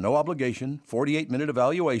now for a no-obligation, 48-minute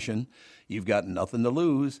evaluation. You've got nothing to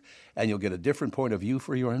lose, and you'll get a different point of view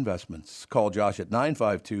for your investments. Call Josh at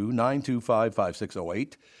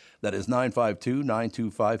 952-925-5608. That is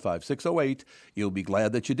 952-925-5608. You'll be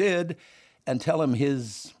glad that you did. And tell him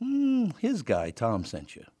his guy, Tom,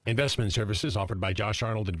 sent you. Investment services offered by Josh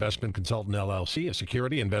Arnold Investment Consultant, LLC, a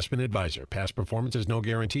security investment advisor. Past performance is no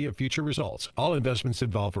guarantee of future results. All investments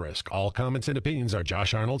involve risk. All comments and opinions are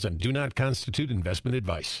Josh Arnold's and do not constitute investment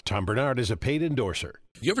advice. Tom Bernard is a paid endorser.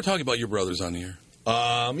 You ever talk about your brothers on the air?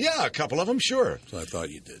 Yeah, a couple of them, sure. So I thought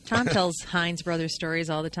you did. Tom tells Hines brothers stories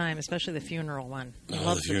all the time, especially the funeral one. He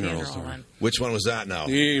loves the funeral story. one. Which one was that now?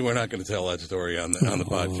 We're not going to tell that story on the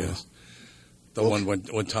podcast. The one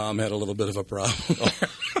when Tom had a little bit of a problem.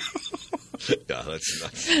 Yeah, that's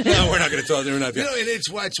nuts. No, we're not going to tell. We're not.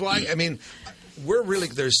 It's why. I mean, we're really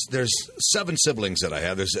there's 7 siblings that I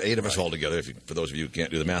have. There's 8 of us all together. For those of you who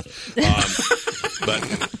can't do the math, but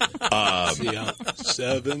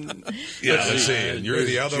 7. Yeah, let's see. And you're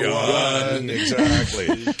the other one.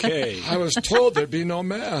 Exactly. Okay. I was told there'd be no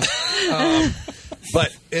math.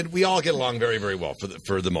 But we all get along very, very well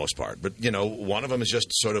for the most part. But one of them is just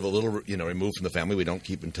sort of a little removed from the family. We don't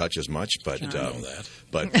keep in touch as much. But I know that.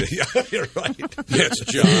 But yeah, you're right. Yeah, it's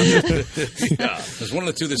John. Yeah, there's one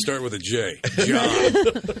of the two that start with a J.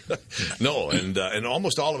 John. No, and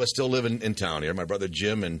almost all of us still live in town here. My brother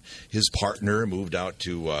Jim and his partner moved out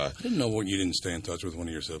to. I didn't know you didn't stay in touch with one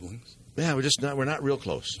of your siblings. Yeah, we're not real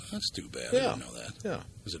close. That's too bad. Yeah. I didn't know that. Yeah.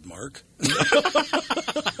 Is it Mark?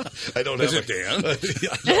 I don't Is have it Dan?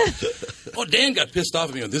 Oh, Dan got pissed off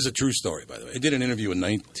at me. This is a true story, by the way. I did an interview in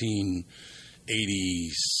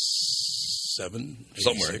 1987,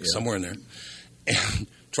 somewhere in there, and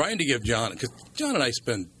trying to give John, because John and I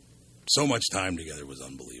spent so much time together, it was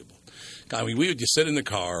unbelievable. I mean, we would just sit in the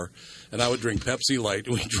car, and I would drink Pepsi Light,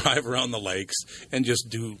 and we'd drive around the lakes and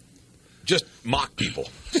just mock people.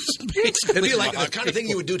 It'd be like the kind of thing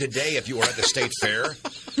you would do today if you were at the state fair,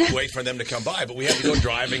 wait for them to come by. But we had to go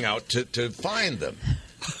driving out to find them.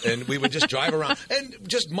 and we would just drive around and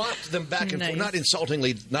just mock them back and forth, not insulting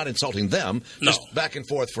them, just back and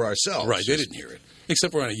forth for ourselves. Right, they didn't hear it.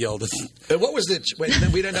 Except when I yelled at them. What was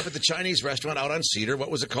then we'd end up at the Chinese restaurant out on Cedar. What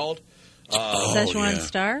was it called? Szechuan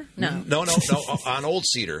Star? No. No, on Old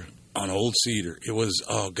Cedar. On Old Cedar. It was,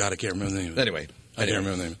 oh, God, I can't remember the name. Anyway. I can't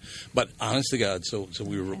remember the name. But honest to God, so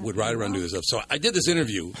we would ride around and do this stuff. So I did this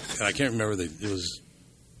interview, and I can't remember, it was,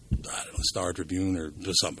 I don't know, Star Tribune or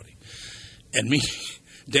somebody. And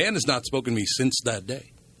Dan has not spoken to me since that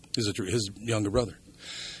day, his younger brother.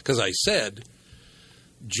 Because I said,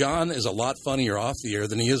 John is a lot funnier off the air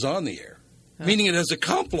than he is on the air. Meaning it as a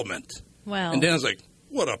compliment. Well. And Dan's like,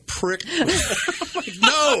 what a prick. I'm like,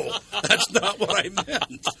 no, that's not what I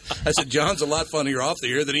meant. I said, John's a lot funnier off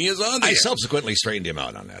the air than he is on the air. I subsequently straightened him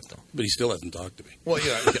out on that, though. But he still hasn't talked to me. Well,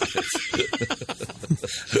 yeah.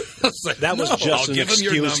 That was just an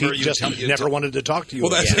excuse. He just never wanted to talk to you.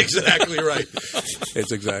 Well, that's again. exactly right.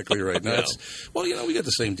 It's exactly right. No, well, we got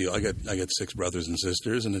the same deal. I got 6 brothers and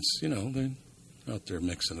sisters, and it's, they're out there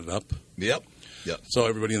mixing it up. Yep. So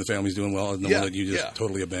everybody in the family's doing well. And the one that you just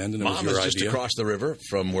totally abandoned. Mom is just across the river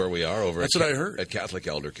from where we are over. That's what I heard at Catholic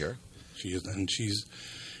Elder Care. She is, and she's.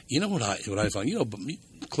 You know what I found?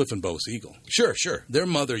 Cliff and Bo Siegel. Sure. Their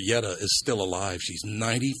mother Yetta is still alive. She's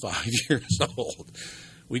 95 years old.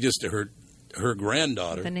 We just heard her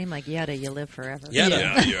granddaughter. With a name like Yetta, you live forever.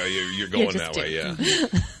 Yetta. Yeah, you're going that way. Yeah.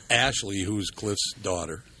 Ashley, who's Cliff's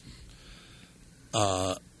daughter,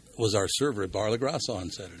 was our server at Bar La Grassa on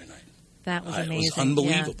Saturday night. That was amazing. It was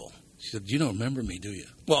unbelievable. Yeah. She said, "You don't remember me, do you?"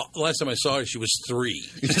 Well, the last time I saw her, she was 3.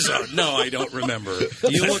 So, no, I don't remember.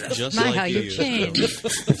 You look just like how you changed.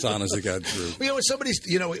 It's honest to God true. Well, when somebody's,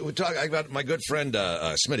 we talk about my good friend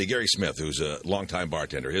Smitty, Gary Smith, who's a longtime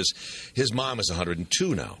bartender. His mom is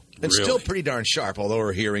 102 now. And really? Still pretty darn sharp, although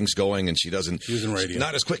her hearing's going and she's in radio.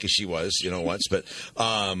 Not as quick as she was, once. But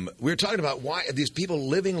we were talking about why these people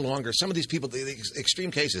living longer, some of these people, the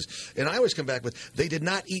extreme cases. And I always come back with, they did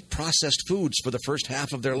not eat processed foods for the first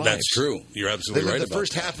half of their lives. That's true. You're absolutely right about that. The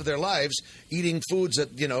first half of their lives eating foods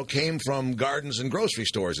that, came from gardens and grocery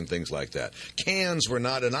stores and things like that. Cans were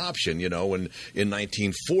not an option, in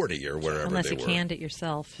 1940 or wherever unless they were. Unless you canned it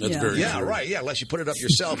yourself. That's very true. Right. Yeah, unless you put it up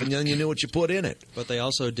yourself and then you knew what you put in it. But they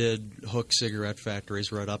also did hook cigarette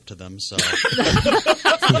factories right up to them, so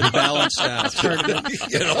it balanced out.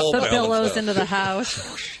 The billows into the house.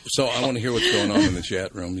 So I want to hear what's going on in the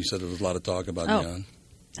chat room. You said there was a lot of talk about John.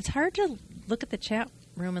 It's hard to look at the chat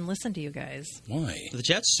room and listen to you guys. Why? The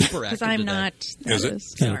chat's super active. Because I'm not. Is it?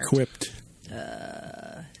 Kind of equipped.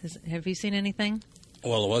 Have you seen anything?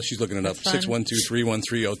 Well, while she's looking it up,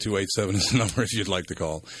 612-313-0287 is the number if you'd like to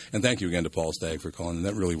call. And thank you again to Paul Stagg for calling. And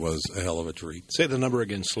that really was a hell of a treat. Say the number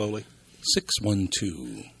again slowly.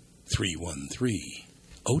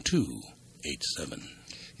 612-313-0287.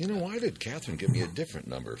 Why did Catherine give me a different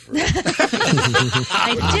number for?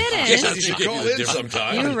 I didn't. You should call in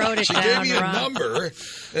sometime. You wrote it she down. She gave me a wrong. number,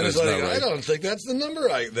 and it's like I don't think that's the number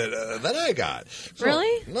that I got. So,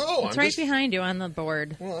 really? No, it's right behind you on the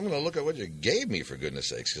board. Well, I'm going to look at what you gave me for goodness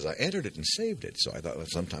sakes, because I entered it and saved it. So I thought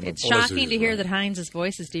sometime. It's shocking to hear that Hines'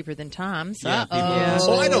 voice is deeper than Tom's. Yeah,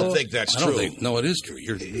 I don't think that's true. No, it is true.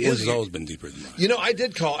 Your voice has always been deeper than mine. I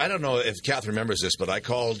did call. I don't know if Catherine remembers this, but I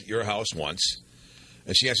called your house once.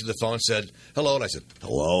 And she answered the phone and said, hello. And I said,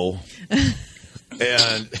 hello.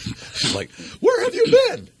 And she's like, where have you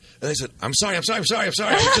been? And I said, I'm sorry. I was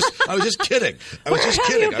just kidding. Where have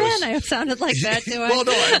you been? I sounded like that, do I? Well,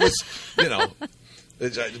 no, I was,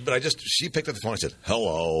 but she picked up the phone and said,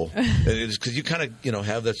 hello. And it's because you kind of,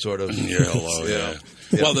 have that sort of, hello, yeah.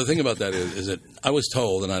 Well, the thing about that is that I was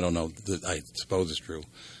told, and I don't know, I suppose it's true,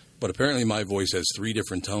 but apparently my voice has 3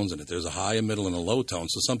 different tones in it. There's a high, a middle, and a low tone.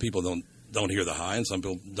 So some people don't hear the high, and some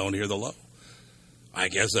people don't hear the low. I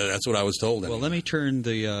guess that's what I was told. Well, let me turn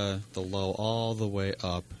the low all the way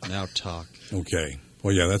up. Now talk. Okay.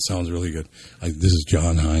 Well, yeah, that sounds really good. This is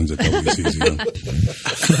John Hines at WCCO.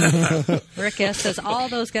 Rick S. says, all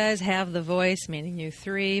those guys have the voice, meaning you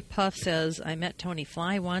 3. Puff says, I met Tony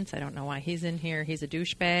Fly once. I don't know why he's in here. He's a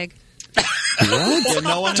douchebag. What?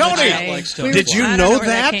 No one Tony, likes Tony. Did you know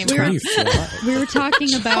that? We were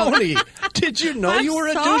talking about Tony. Did you know you were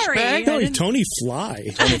a douchebag? Tony Fly.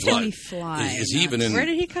 Tony Fly. Is he even in? Where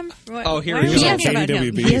did he come from? Oh, here he is. He has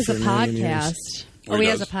a podcast. He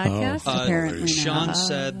has a podcast? Apparently Sean not.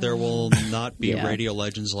 said there will not be radio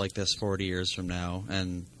legends like this 40 years from now.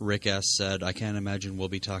 And Rick S. said, I can't imagine we'll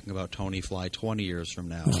be talking about Tony Fly 20 years from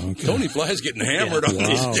now. Okay. Tony Fly's getting hammered on in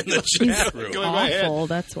the chat room. Awful,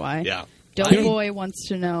 that's why. Yeah. Doughboy wants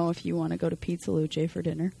to know if you want to go to Pizza Luce for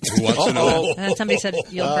dinner. Who wants to know? And then somebody said,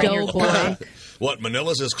 you'll bring your Doughboy. What,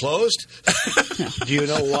 Manila's is closed? Do you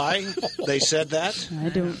know why they said that? I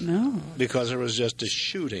don't know. Because there was just a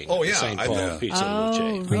shooting Oh, yeah, at St. I Paul know. Pizza Oh,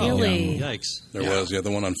 Luce. really? Yikes. There was, the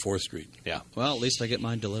one on 4th Street. Yeah. Well, at least I get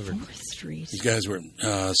mine delivered. 4th Street. These guys were...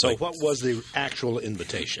 So what was the actual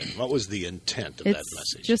invitation? What was the intent of that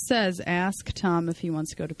message? Just says, ask Tom if he wants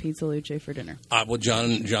to go to Pizza Luce for dinner. well, John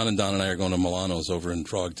and Don and I are going to Milano's over in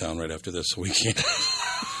Frogtown right after this weekend.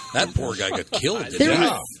 That poor guy got killed.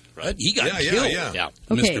 Right? He got killed. Yeah.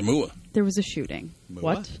 Okay. Mr. Mua. There was a shooting.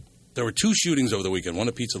 What? There were 2 shootings over the weekend. One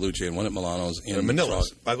at Pizza Luce and one at Milano's. In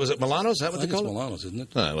Manila's. Was it Milano's? Is that what they call it? Milano's, isn't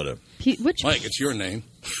it? Whatever. Which? Mike, it's your name.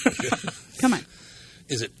 Come on.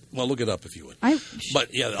 Is it? Well, look it up if you would. But,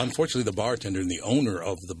 yeah, unfortunately, the bartender and the owner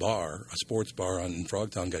of the bar, a sports bar in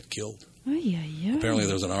Frogtown, got killed. Oh, yeah. Apparently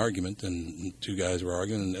there was an argument, and 2 guys were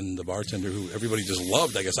arguing, and the bartender, who everybody just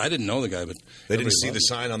loved, I guess. I didn't know the guy, but they didn't see the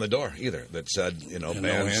sign on the door either that said, no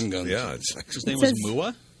bans. handguns. Yeah, His name was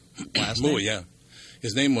Mua? Mua, yeah.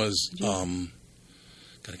 His name was, God,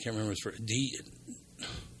 I can't remember his first,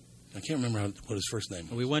 I can't remember what his first name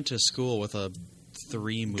was. We went to school with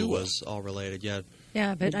 3 Muas, all related, yeah.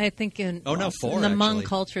 Yeah, but I think in 4, the actually. Hmong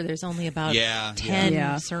culture, there's only about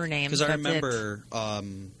 10 surnames. Because I remember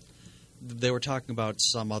they were talking about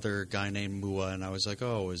some other guy named Mua, and I was like,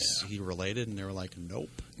 "Oh, is he related?" And they were like, "Nope."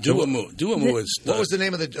 Duamu is. What was the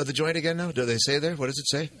name of the joint again? Now, do they say there? What does it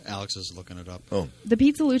say? Alex is looking it up. Oh, The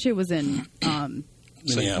Pizza Luce was in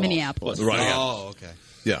Minneapolis. Right. Oh, okay.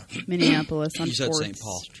 Yeah. Minneapolis on You said 4th St.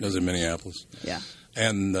 Paul. It was in Minneapolis. Yeah.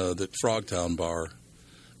 And the Frogtown bar,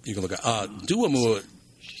 you can look at. Duamu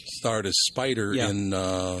starred as Spider in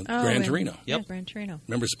Gran Torino. Yeah, Gran Torino.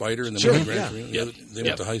 Remember Spider in the Sure. movie Gran Yeah. Torino? Yeah. They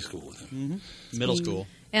went to high school with him. Mm-hmm. Middle school.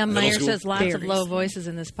 And Meyer says lots of Very low voices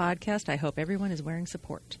in this podcast. I hope everyone is wearing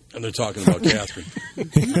support. And they're talking about Catherine.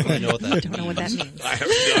 I know what that Don't know what that means. I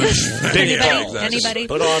haven't done Anybody?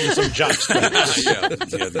 Put on some jockstraps. yeah,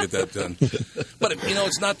 to get that done. But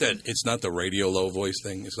it's not that. It's not the radio low voice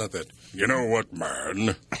thing. It's not that. You know what,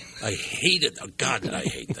 man? I hate it. Oh, God, did I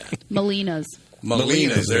hate that? Molina's.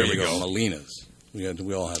 Molina's. There we go. Molina's. We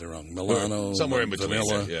all had it wrong. Milano. Somewhere in between.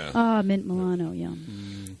 Vanilla. Yeah. Mint Milano, yeah.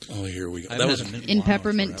 Oh, here we go. I've That had was a mint In Milano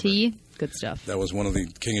peppermint forever. tea. Good stuff. That was one of the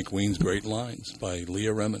King of Queens' great lines by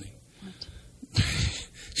Leah Remini.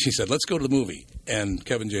 She said, "Let's go to the movie." And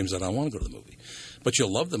Kevin James said, "I want to go to the movie. But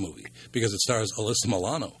you'll love the movie because it stars Alyssa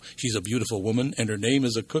Milano. She's a beautiful woman, and her name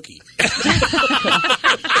is a cookie."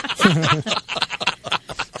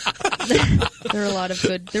 There are a lot of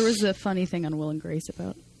good. There was a funny thing on Will and Grace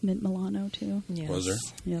about Mint Milano, too. Yes. Was there?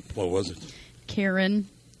 Yep. What was it? Karen.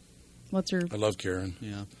 What's her? I love Karen.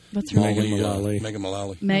 Yeah. What's her Megan name? Mullally. Megan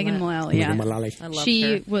Mullally. Megan Mullally, yeah. Megan Mullally. I love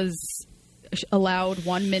She her. was allowed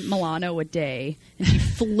 1 Mint Milano a day, and she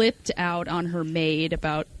flipped out on her maid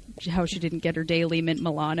about how she didn't get her daily Mint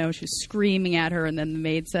Milano. She was screaming at her, and then the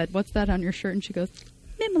maid said, "What's that on your shirt?" And she goes,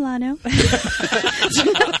 "Mint Milano."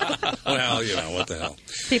 Well, what the hell?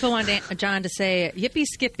 People want John to say yippee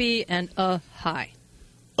skippy and hi.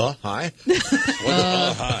 Hi. Hi.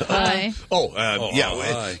 Yeah.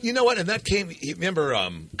 Hi. You know what? And that came. Remember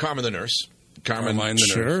Carmen the nurse? Carmen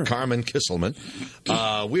the nurse. Carmen Kisselman.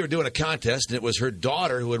 We were doing a contest, and it was her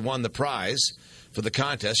daughter who had won the prize for the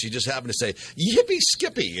contest. She just happened to say "Yippee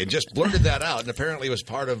Skippy" and just blurted that out, and apparently it was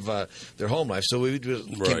part of their home life. So we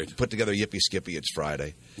put together "Yippee Skippy." It's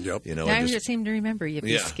Friday. Yep. I just seem to remember yippee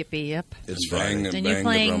Yeah. skippy. Yep. It's Bang Friday. And you're bang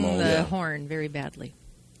playing the the drum. horn very badly.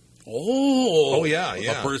 Oh, yeah.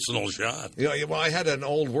 A personal shot. Yeah, well, I had an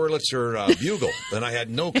old Wurlitzer bugle, and I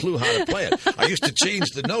had no clue how to play it. I used to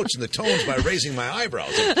change the notes and the tones by raising my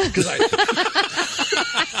eyebrows because I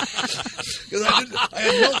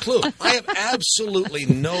had no clue. I have absolutely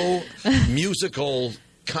no musical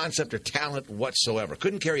concept or talent whatsoever.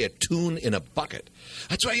 Couldn't carry a tune in a bucket.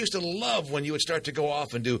 That's why I used to love when you would start to go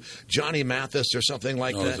off and do Johnny Mathis or something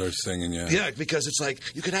like that. Start singing, yeah. Yeah, because it's like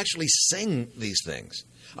you could actually sing these things.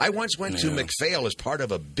 I once went to McPhail as part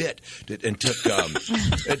of a bit and took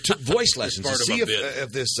voice lessons to see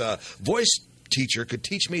if this voice teacher could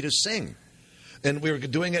teach me to sing. And we were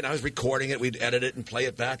doing it, and I was recording it. We'd edit it and play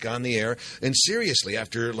it back on the air. And seriously,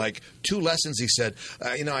 after like 2 lessons, he said,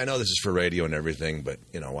 I know this is for radio and everything, but,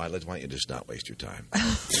 why don't you just not waste your time?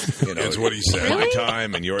 That's what he said. My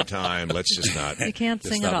time and your time, let's just not. You can't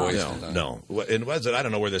sing at all. No. And was it? I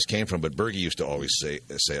don't know where this came from, but Bergie used to always say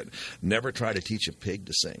it. Never try to teach a pig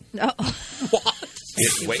to sing. Oh. What?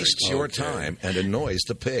 It wastes your time and annoys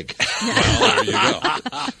the pig. Well, there you go.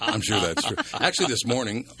 I'm sure that's true. Actually, this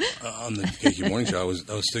morning on the KQ Morning Show, I was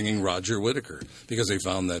singing Roger Whittaker because they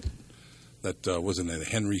found that that wasn't it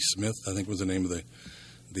Henry Smith, I think was the name of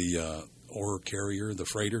the ore carrier, the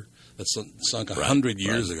freighter that sunk 100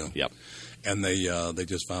 years ago. Yep. And they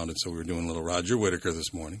just found it, so we were doing a little Roger Whittaker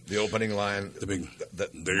this morning. The opening line,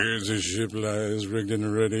 there's a ship lies rigged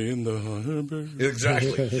and ready in the harbor.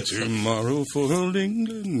 Exactly. Tomorrow for old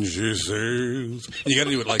England she sails. You got to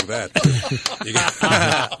do it like that.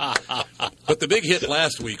 But the big hit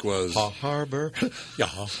last week was harbor. Yeah,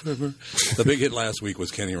 harbor. The big hit last week was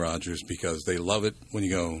Kenny Rogers, because they love it when you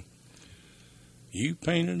go, you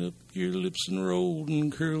painted up your lips and rolled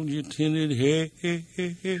and curled your tinted hair.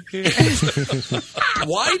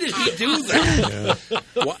 Why did he do that?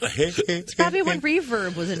 It's probably when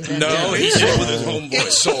reverb was invented. No, he did it with his home voice.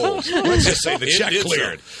 It sold. Let's just say the check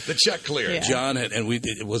cleared. The check cleared. Yeah. John had, and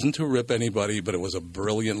it wasn't to rip anybody, but it was a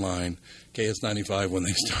brilliant line. KS95, when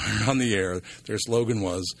they started on the air, their slogan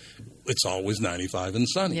was, "It's always 95 and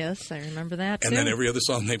sunny." Yes, I remember that, too. And then every other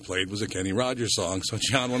song they played was a Kenny Rogers song. So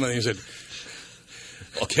John went on and he said,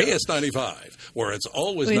 KS95, where it's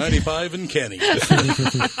always 95 and Kenny. Over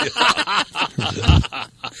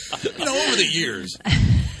the years,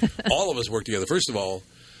 all of us worked together. First of all,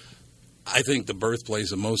 I think the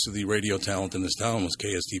birthplace of most of the radio talent in this town was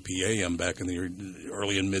KSTP-AM back in the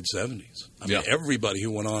early and mid-'70s. I mean, everybody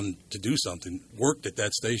who went on to do something worked at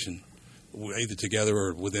that station, either together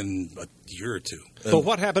or within a year or two. But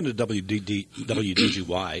what happened to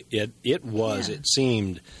WDGY? It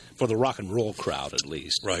seemed, for the rock and roll crowd at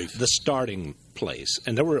least, right, the starting place.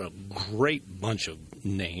 And there were a great bunch of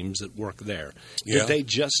names that worked there. Yeah. Did they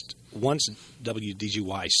just, once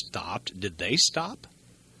WDGY stopped, did they stop?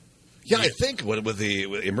 Yeah, I think with the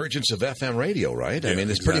emergence of FM radio, right? I mean,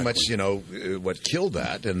 it's pretty much, what killed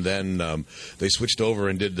that. And then they switched over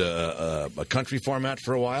and did a country format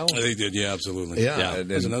for a while. They did, yeah, absolutely. Yeah.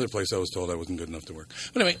 There's another place I was told I wasn't good enough to work.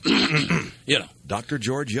 But anyway, Dr.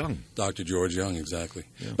 George Young. Dr. George Young, exactly.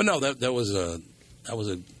 Yeah. But no, that was an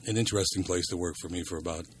interesting place to work for me for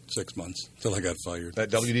about 6 months until I got fired. At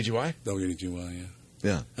WDGY? WDGY, yeah.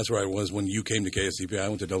 Yeah. That's where I was when you came to KSTP. I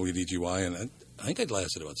went to WDGY, and I think I'd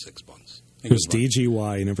lasted about 6 months. It was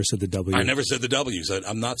DGY. You never said the W. I never said the W. So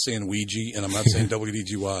I'm not saying Ouija, and I'm not saying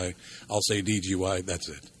WDGY. I'll say DGY. That's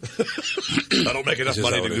it. That'll make enough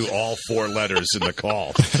money to do all 4 letters in the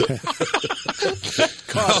call.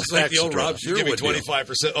 Cost like the old Rob Sherwood. Give me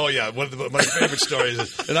 25%. Oh, yeah. One of my favorite stories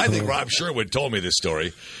is, and I think Rob Sherwood told me this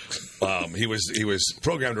story. He was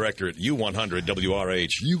program director at U100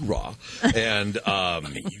 WRH URAW, and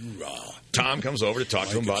Tom comes over to talk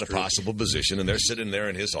to him about a possible position, and they're sitting there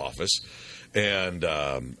in his office, and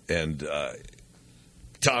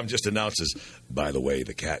Tom just announces, "By the way,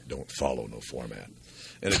 the cat don't follow no format."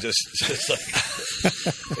 And it just like,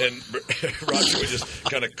 and Roger would just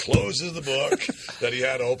kind of closes the book that he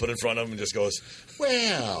had open in front of him and just goes,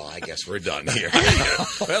 "Well, I guess we're done here."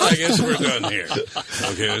 Well, I guess we're done here.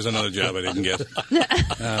 Okay, there's another job I didn't get.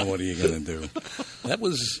 What are you going to do? That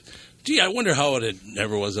was, I wonder how it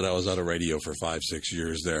ever was that I was out of radio for 5-6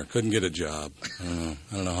 years there. Couldn't get a job. I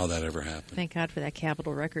don't know how that ever happened. Thank God for that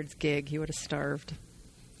Capitol Records gig. You would have starved.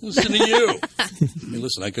 Listen to you. Hey,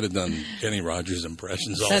 listen, I could have done Kenny Rogers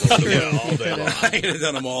impressions all day long. I could have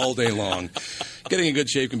done them all day long. Getting in good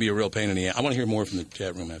shape can be a real pain in the ass. I want to hear more from the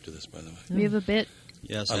chat room after this, by the way. We have a bit.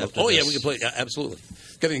 Yes. Yeah, we can play. Yeah, absolutely.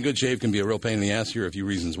 Getting in good shape can be a real pain in the ass. Here are a few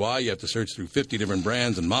reasons why. You have to search through 50 different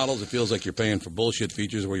brands and models. It feels like you're paying for bullshit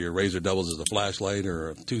features where your razor doubles as a flashlight or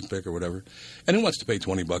a toothpick or whatever. And who wants to pay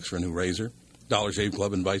 $20 for a new razor? Dollar Shave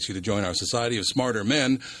Club invites you to join our society of smarter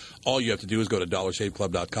men. All you have to do is go to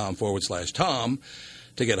dollarshaveclub.com/Tom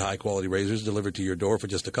to get high-quality razors delivered to your door for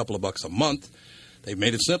just a couple of bucks a month. They've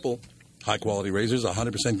made it simple. High-quality razors,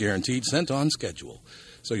 100% guaranteed, sent on schedule.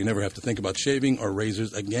 So you never have to think about shaving or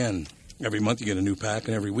razors again. Every month you get a new pack,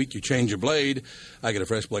 and every week you change your blade. I get a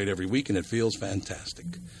fresh blade every week, and it feels fantastic.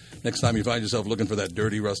 Next time you find yourself looking for that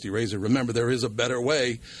dirty, rusty razor, remember there is a better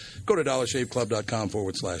way. Go to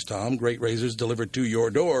dollarshaveclub.com/Tom. Great razors delivered to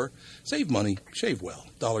your door. Save money, shave well.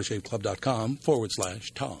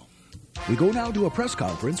 dollarshaveclub.com/Tom. We go now to a press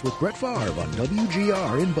conference with Brett Favre on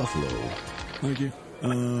WGR in Buffalo. Thank you.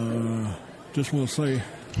 Just want to say,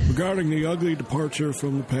 regarding the ugly departure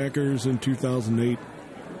from the Packers in 2008,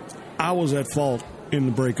 I was at fault in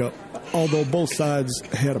the breakup, although both sides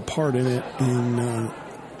had a part in it. And,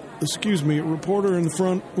 excuse me, reporter in the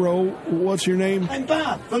front row, what's your name? I'm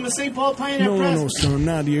Bob from the St. Paul Pioneer Press. No, son,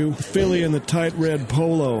 not you. Philly in the tight red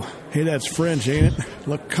polo. Hey, that's French, ain't it?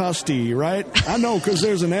 Lacoste, right? I know, because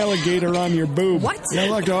there's an alligator on your boob. What? I'd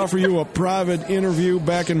like to offer you a private interview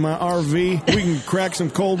back in my RV. We can crack some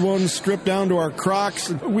cold ones, strip down to our Crocs.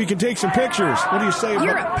 We can take some pictures. What do you say?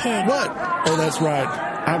 You're a pig. What? Oh, that's right.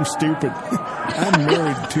 I'm stupid. I'm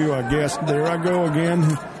married too, I guess. There I go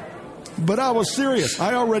again. But I was serious.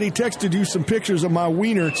 I already texted you some pictures of my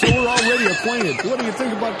wiener, so we're already acquainted. What do you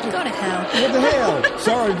think about this? Go to hell. What the hell?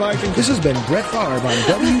 Sorry, Vikings. This has been Brett Favre on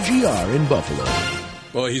WGR in Buffalo.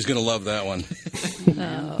 Boy, he's going to love that one.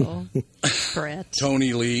 Oh, Brett.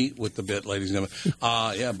 Tony Lee with the bit, ladies and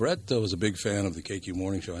gentlemen. Yeah, Brett was a big fan of the KQ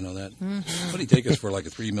Morning Show. I know that. What did he take us for, like a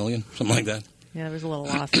 $3 million? Something like that? Yeah, there was a little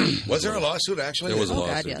lawsuit. Was there a lawsuit, actually? There was a God,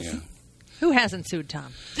 lawsuit, yes. yeah. Who hasn't sued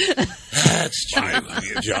Tom? That's true.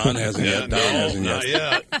 John hasn't yet. Don hasn't not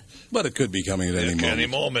yet. yet. But it could be coming at any moment. Any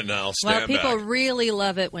moment now. Well, Stand people back. really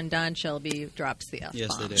love it when Don Shelby drops the F-bomb.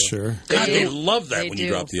 Yes, they do. Sure. God, they do. love that They when do. you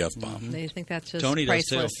drop the F-bomb. They think that's just Tony does,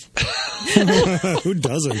 too. priceless. Who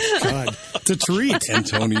doesn't? God, it's a treat. And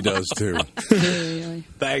Tony does, too.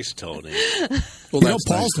 Thanks, Tony. Well, You know, that's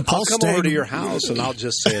nice. I'll come over to your house and I'll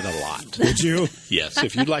just say it a lot. Would you? Yes,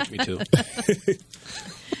 if you'd like me to.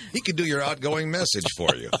 He could do your outgoing message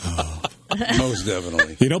for you. Most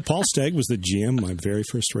definitely. You know, Paul Stagg was the GM my very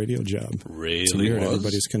first radio job. Really So weird. was?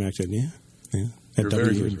 Everybody's connected. Yeah. At Your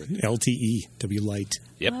very first radio. LTE, W Light.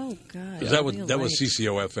 Yep. Oh, God. That was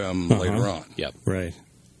CCO FM later on. Yep. Right.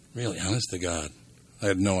 Really, honest to God. I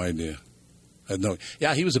had no idea.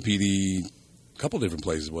 Yeah, he was a PD a couple different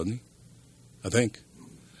places, wasn't he? I think.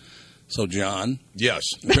 So, John. Yes.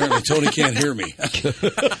 Apparently, Tony can't hear me.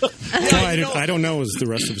 I don't know as the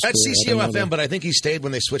rest of the At school. CCO FM, but I think he stayed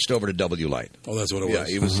when they switched over to W Light. Oh, that's what it Yeah,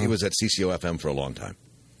 was. he was at CCO FM for a long time.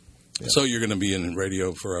 Yeah. So you're going to be in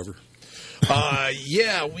radio forever?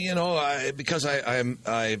 Yeah, because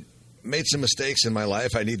I made some mistakes in my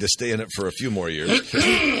life. I need to stay in it for a few more years.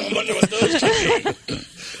 I wonder what those could be.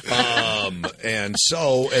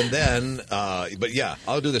 But yeah,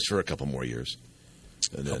 I'll do this for a couple more years.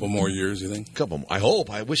 A couple more years, you think? I hope.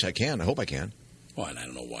 I wish I can. I hope I can. Well, I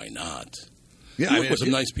don't know why not. Yeah, You work with some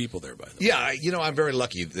nice people there, by the way. Yeah, I'm very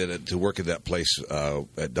lucky to work at that place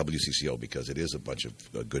at WCCO because it is a bunch of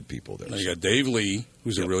good people there. Now you got Dave Lee,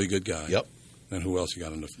 who's a really good guy. Yep. And who else you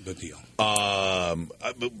got on the deal?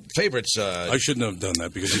 Favorites. I shouldn't have done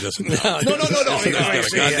that because he doesn't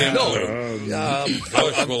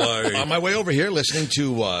know. On my way over here, listening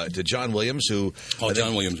to John Williams, who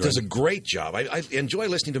John Williams does a great job. I enjoy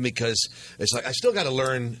listening to him because it's like I still got to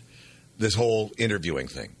learn this whole interviewing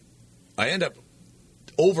thing. I end up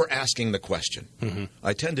over asking the question. Mm-hmm.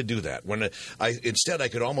 I tend to do that. Instead I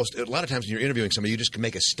could almost, a lot of times when you're interviewing somebody, you just can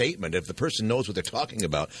make a statement. If the person knows what they're talking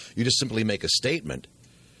about, you just simply make a statement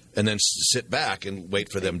and then sit back and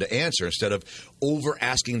wait for them to answer instead of over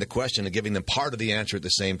asking the question and giving them part of the answer at the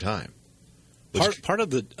same time. Part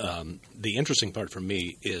of the interesting part for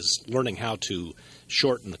me is learning how to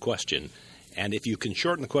shorten the question. And if you can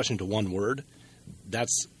shorten the question to one word,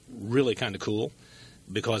 that's really kind of cool.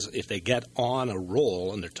 Because if they get on a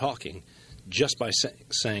roll and they're talking, just by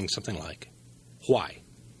saying something like, why?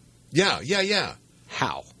 Yeah.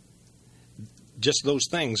 How? Just those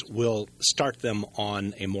things will start them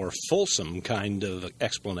on a more fulsome kind of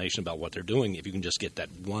explanation about what they're doing if you can just get that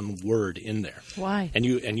one word in there. Why? And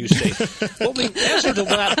you say, well, the answer to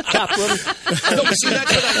that, Captain.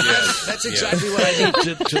 That's exactly what I need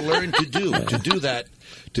to learn to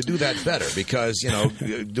do that better because,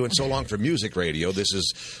 doing so long for music radio, this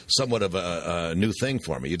is somewhat of a new thing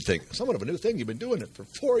for me. You'd think, somewhat of a new thing? You've been doing it for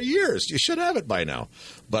 4 years. You should have it by now.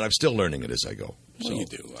 But I'm still learning it as I go. Well, you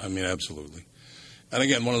do. I mean, absolutely. And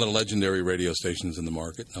again, one of the legendary radio stations in the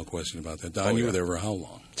market, no question about that. Don, you were there for how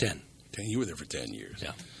long? 10. You were there for 10 years.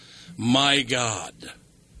 Yeah. My God.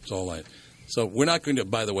 That's all I... So we're not going to,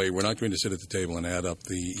 by the way, sit at the table and add up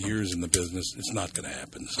the years in the business. It's not going to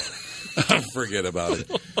happen. So forget about it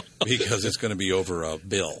because it's going to be over a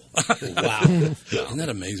bill. Wow. Isn't that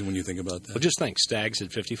amazing when you think about that? Well, just think, Stag's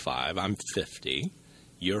at 55. I'm 50.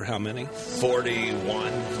 You're how many?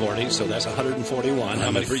 41. 40, so that's 141.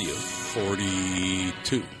 How many for you?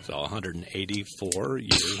 42. So 184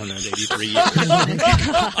 years, 183 years. Oh, my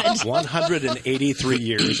God. 183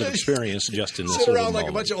 years of experience just in this Sit little around like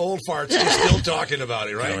a moment. bunch of old farts and still talking about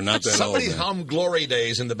it, right? No, not that Somebody old, man. hum Glory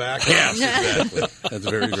Days in the background. Yes, exactly. That's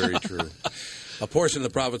very, very true. A portion of the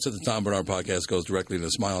profits of the Tom Bernard Podcast goes directly to the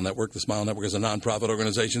Smile Network. The Smile Network is a nonprofit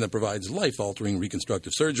organization that provides life-altering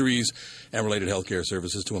reconstructive surgeries and related health care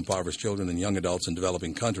services to impoverished children and young adults in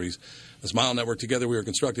developing countries. The Smile Network, together we are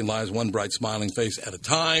constructing lives one bright, smiling face at a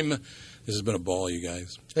time. This has been a ball, you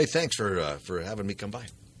guys. Hey, thanks for having me come by.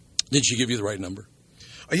 Did she give you the right number?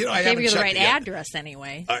 I Gave haven't you the checked right it yet. address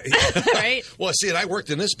anyway. Right? Well, see, and I worked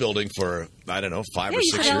in this building for, 5 or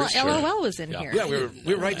 6 years. LOL was in here. Yeah,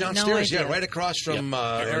 we were right downstairs. No idea. Right across from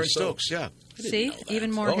Aaron Stokes. Yeah. See?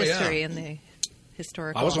 Even more history in the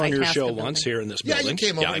historical. I was on your Itasca show building. once here in this Yeah, building. you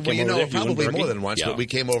came over. I well, came you over know, there. You and probably more Berkey. than once, Yeah. but we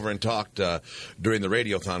came over and talked during the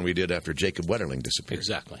radiothon we did after Jacob Wetterling disappeared.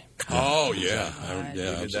 Exactly. Oh, yeah. We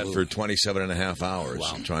did that for 27 and a half hours,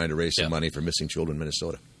 Wow. trying to raise some money for missing children in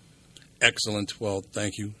Minnesota. Excellent. Well,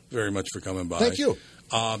 thank you very much for coming by. Thank you.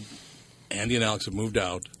 Andy and Alex have moved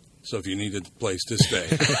out, so if you need a place to stay.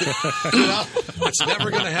 It's never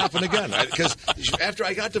going to happen again. Because after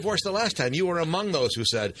I got divorced the last time, you were among those who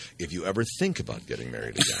said, if you ever think about getting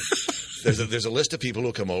married again, there's a list of people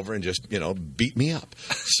who come over and just, beat me up.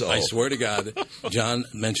 So I swear to God, John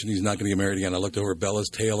mentioned he's not going to get married again. I looked over, Bella's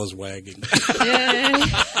tail is wagging.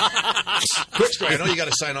 Quick story. I know you got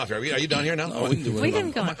to sign off here. Are you down here now? No, we can do it. We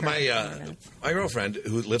can go on. My girlfriend,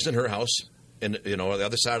 who lives in her house, on the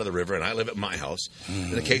other side of the river, and I live at my house.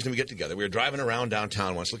 And occasionally we get together. We were driving around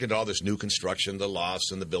downtown once, looking at all this new construction, the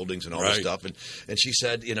lofts and the buildings and all this stuff. And she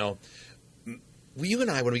said, you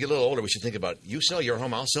and I, when we get a little older, we should think about, you sell your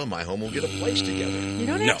home, I'll sell my home, we'll get a place together. You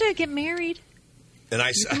don't have to get married. And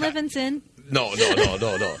You can live in sin. No.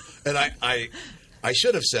 And I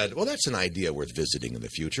should have said, well, that's an idea worth visiting in the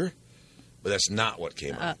future. But that's not what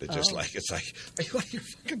came out. It's just like, are you out of your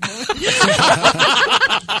fucking mind?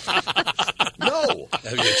 No.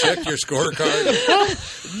 Have you checked your scorecard?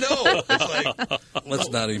 No. It's like, let's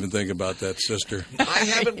not even think about that, sister. I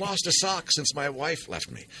haven't lost a sock since my wife left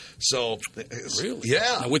me. So, really?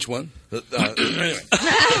 Yeah. Now, which one? EW3.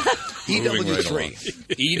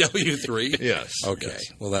 EW3? Yes. Okay. Yes.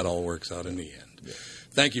 Well, that all works out in the end. Yeah.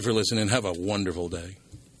 Thank you for listening. Have a wonderful day.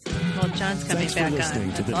 Well, John's coming Thanks back for listening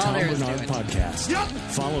on. to the That's all Tom there is Bernard to it. Podcast.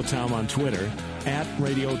 Follow Tom on Twitter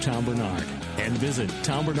 @Radio Tom Bernard and visit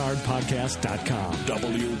TomBernardPodcast.com.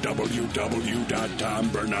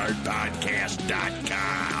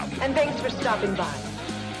 www.TomBernardPodcast.com. And thanks for stopping by.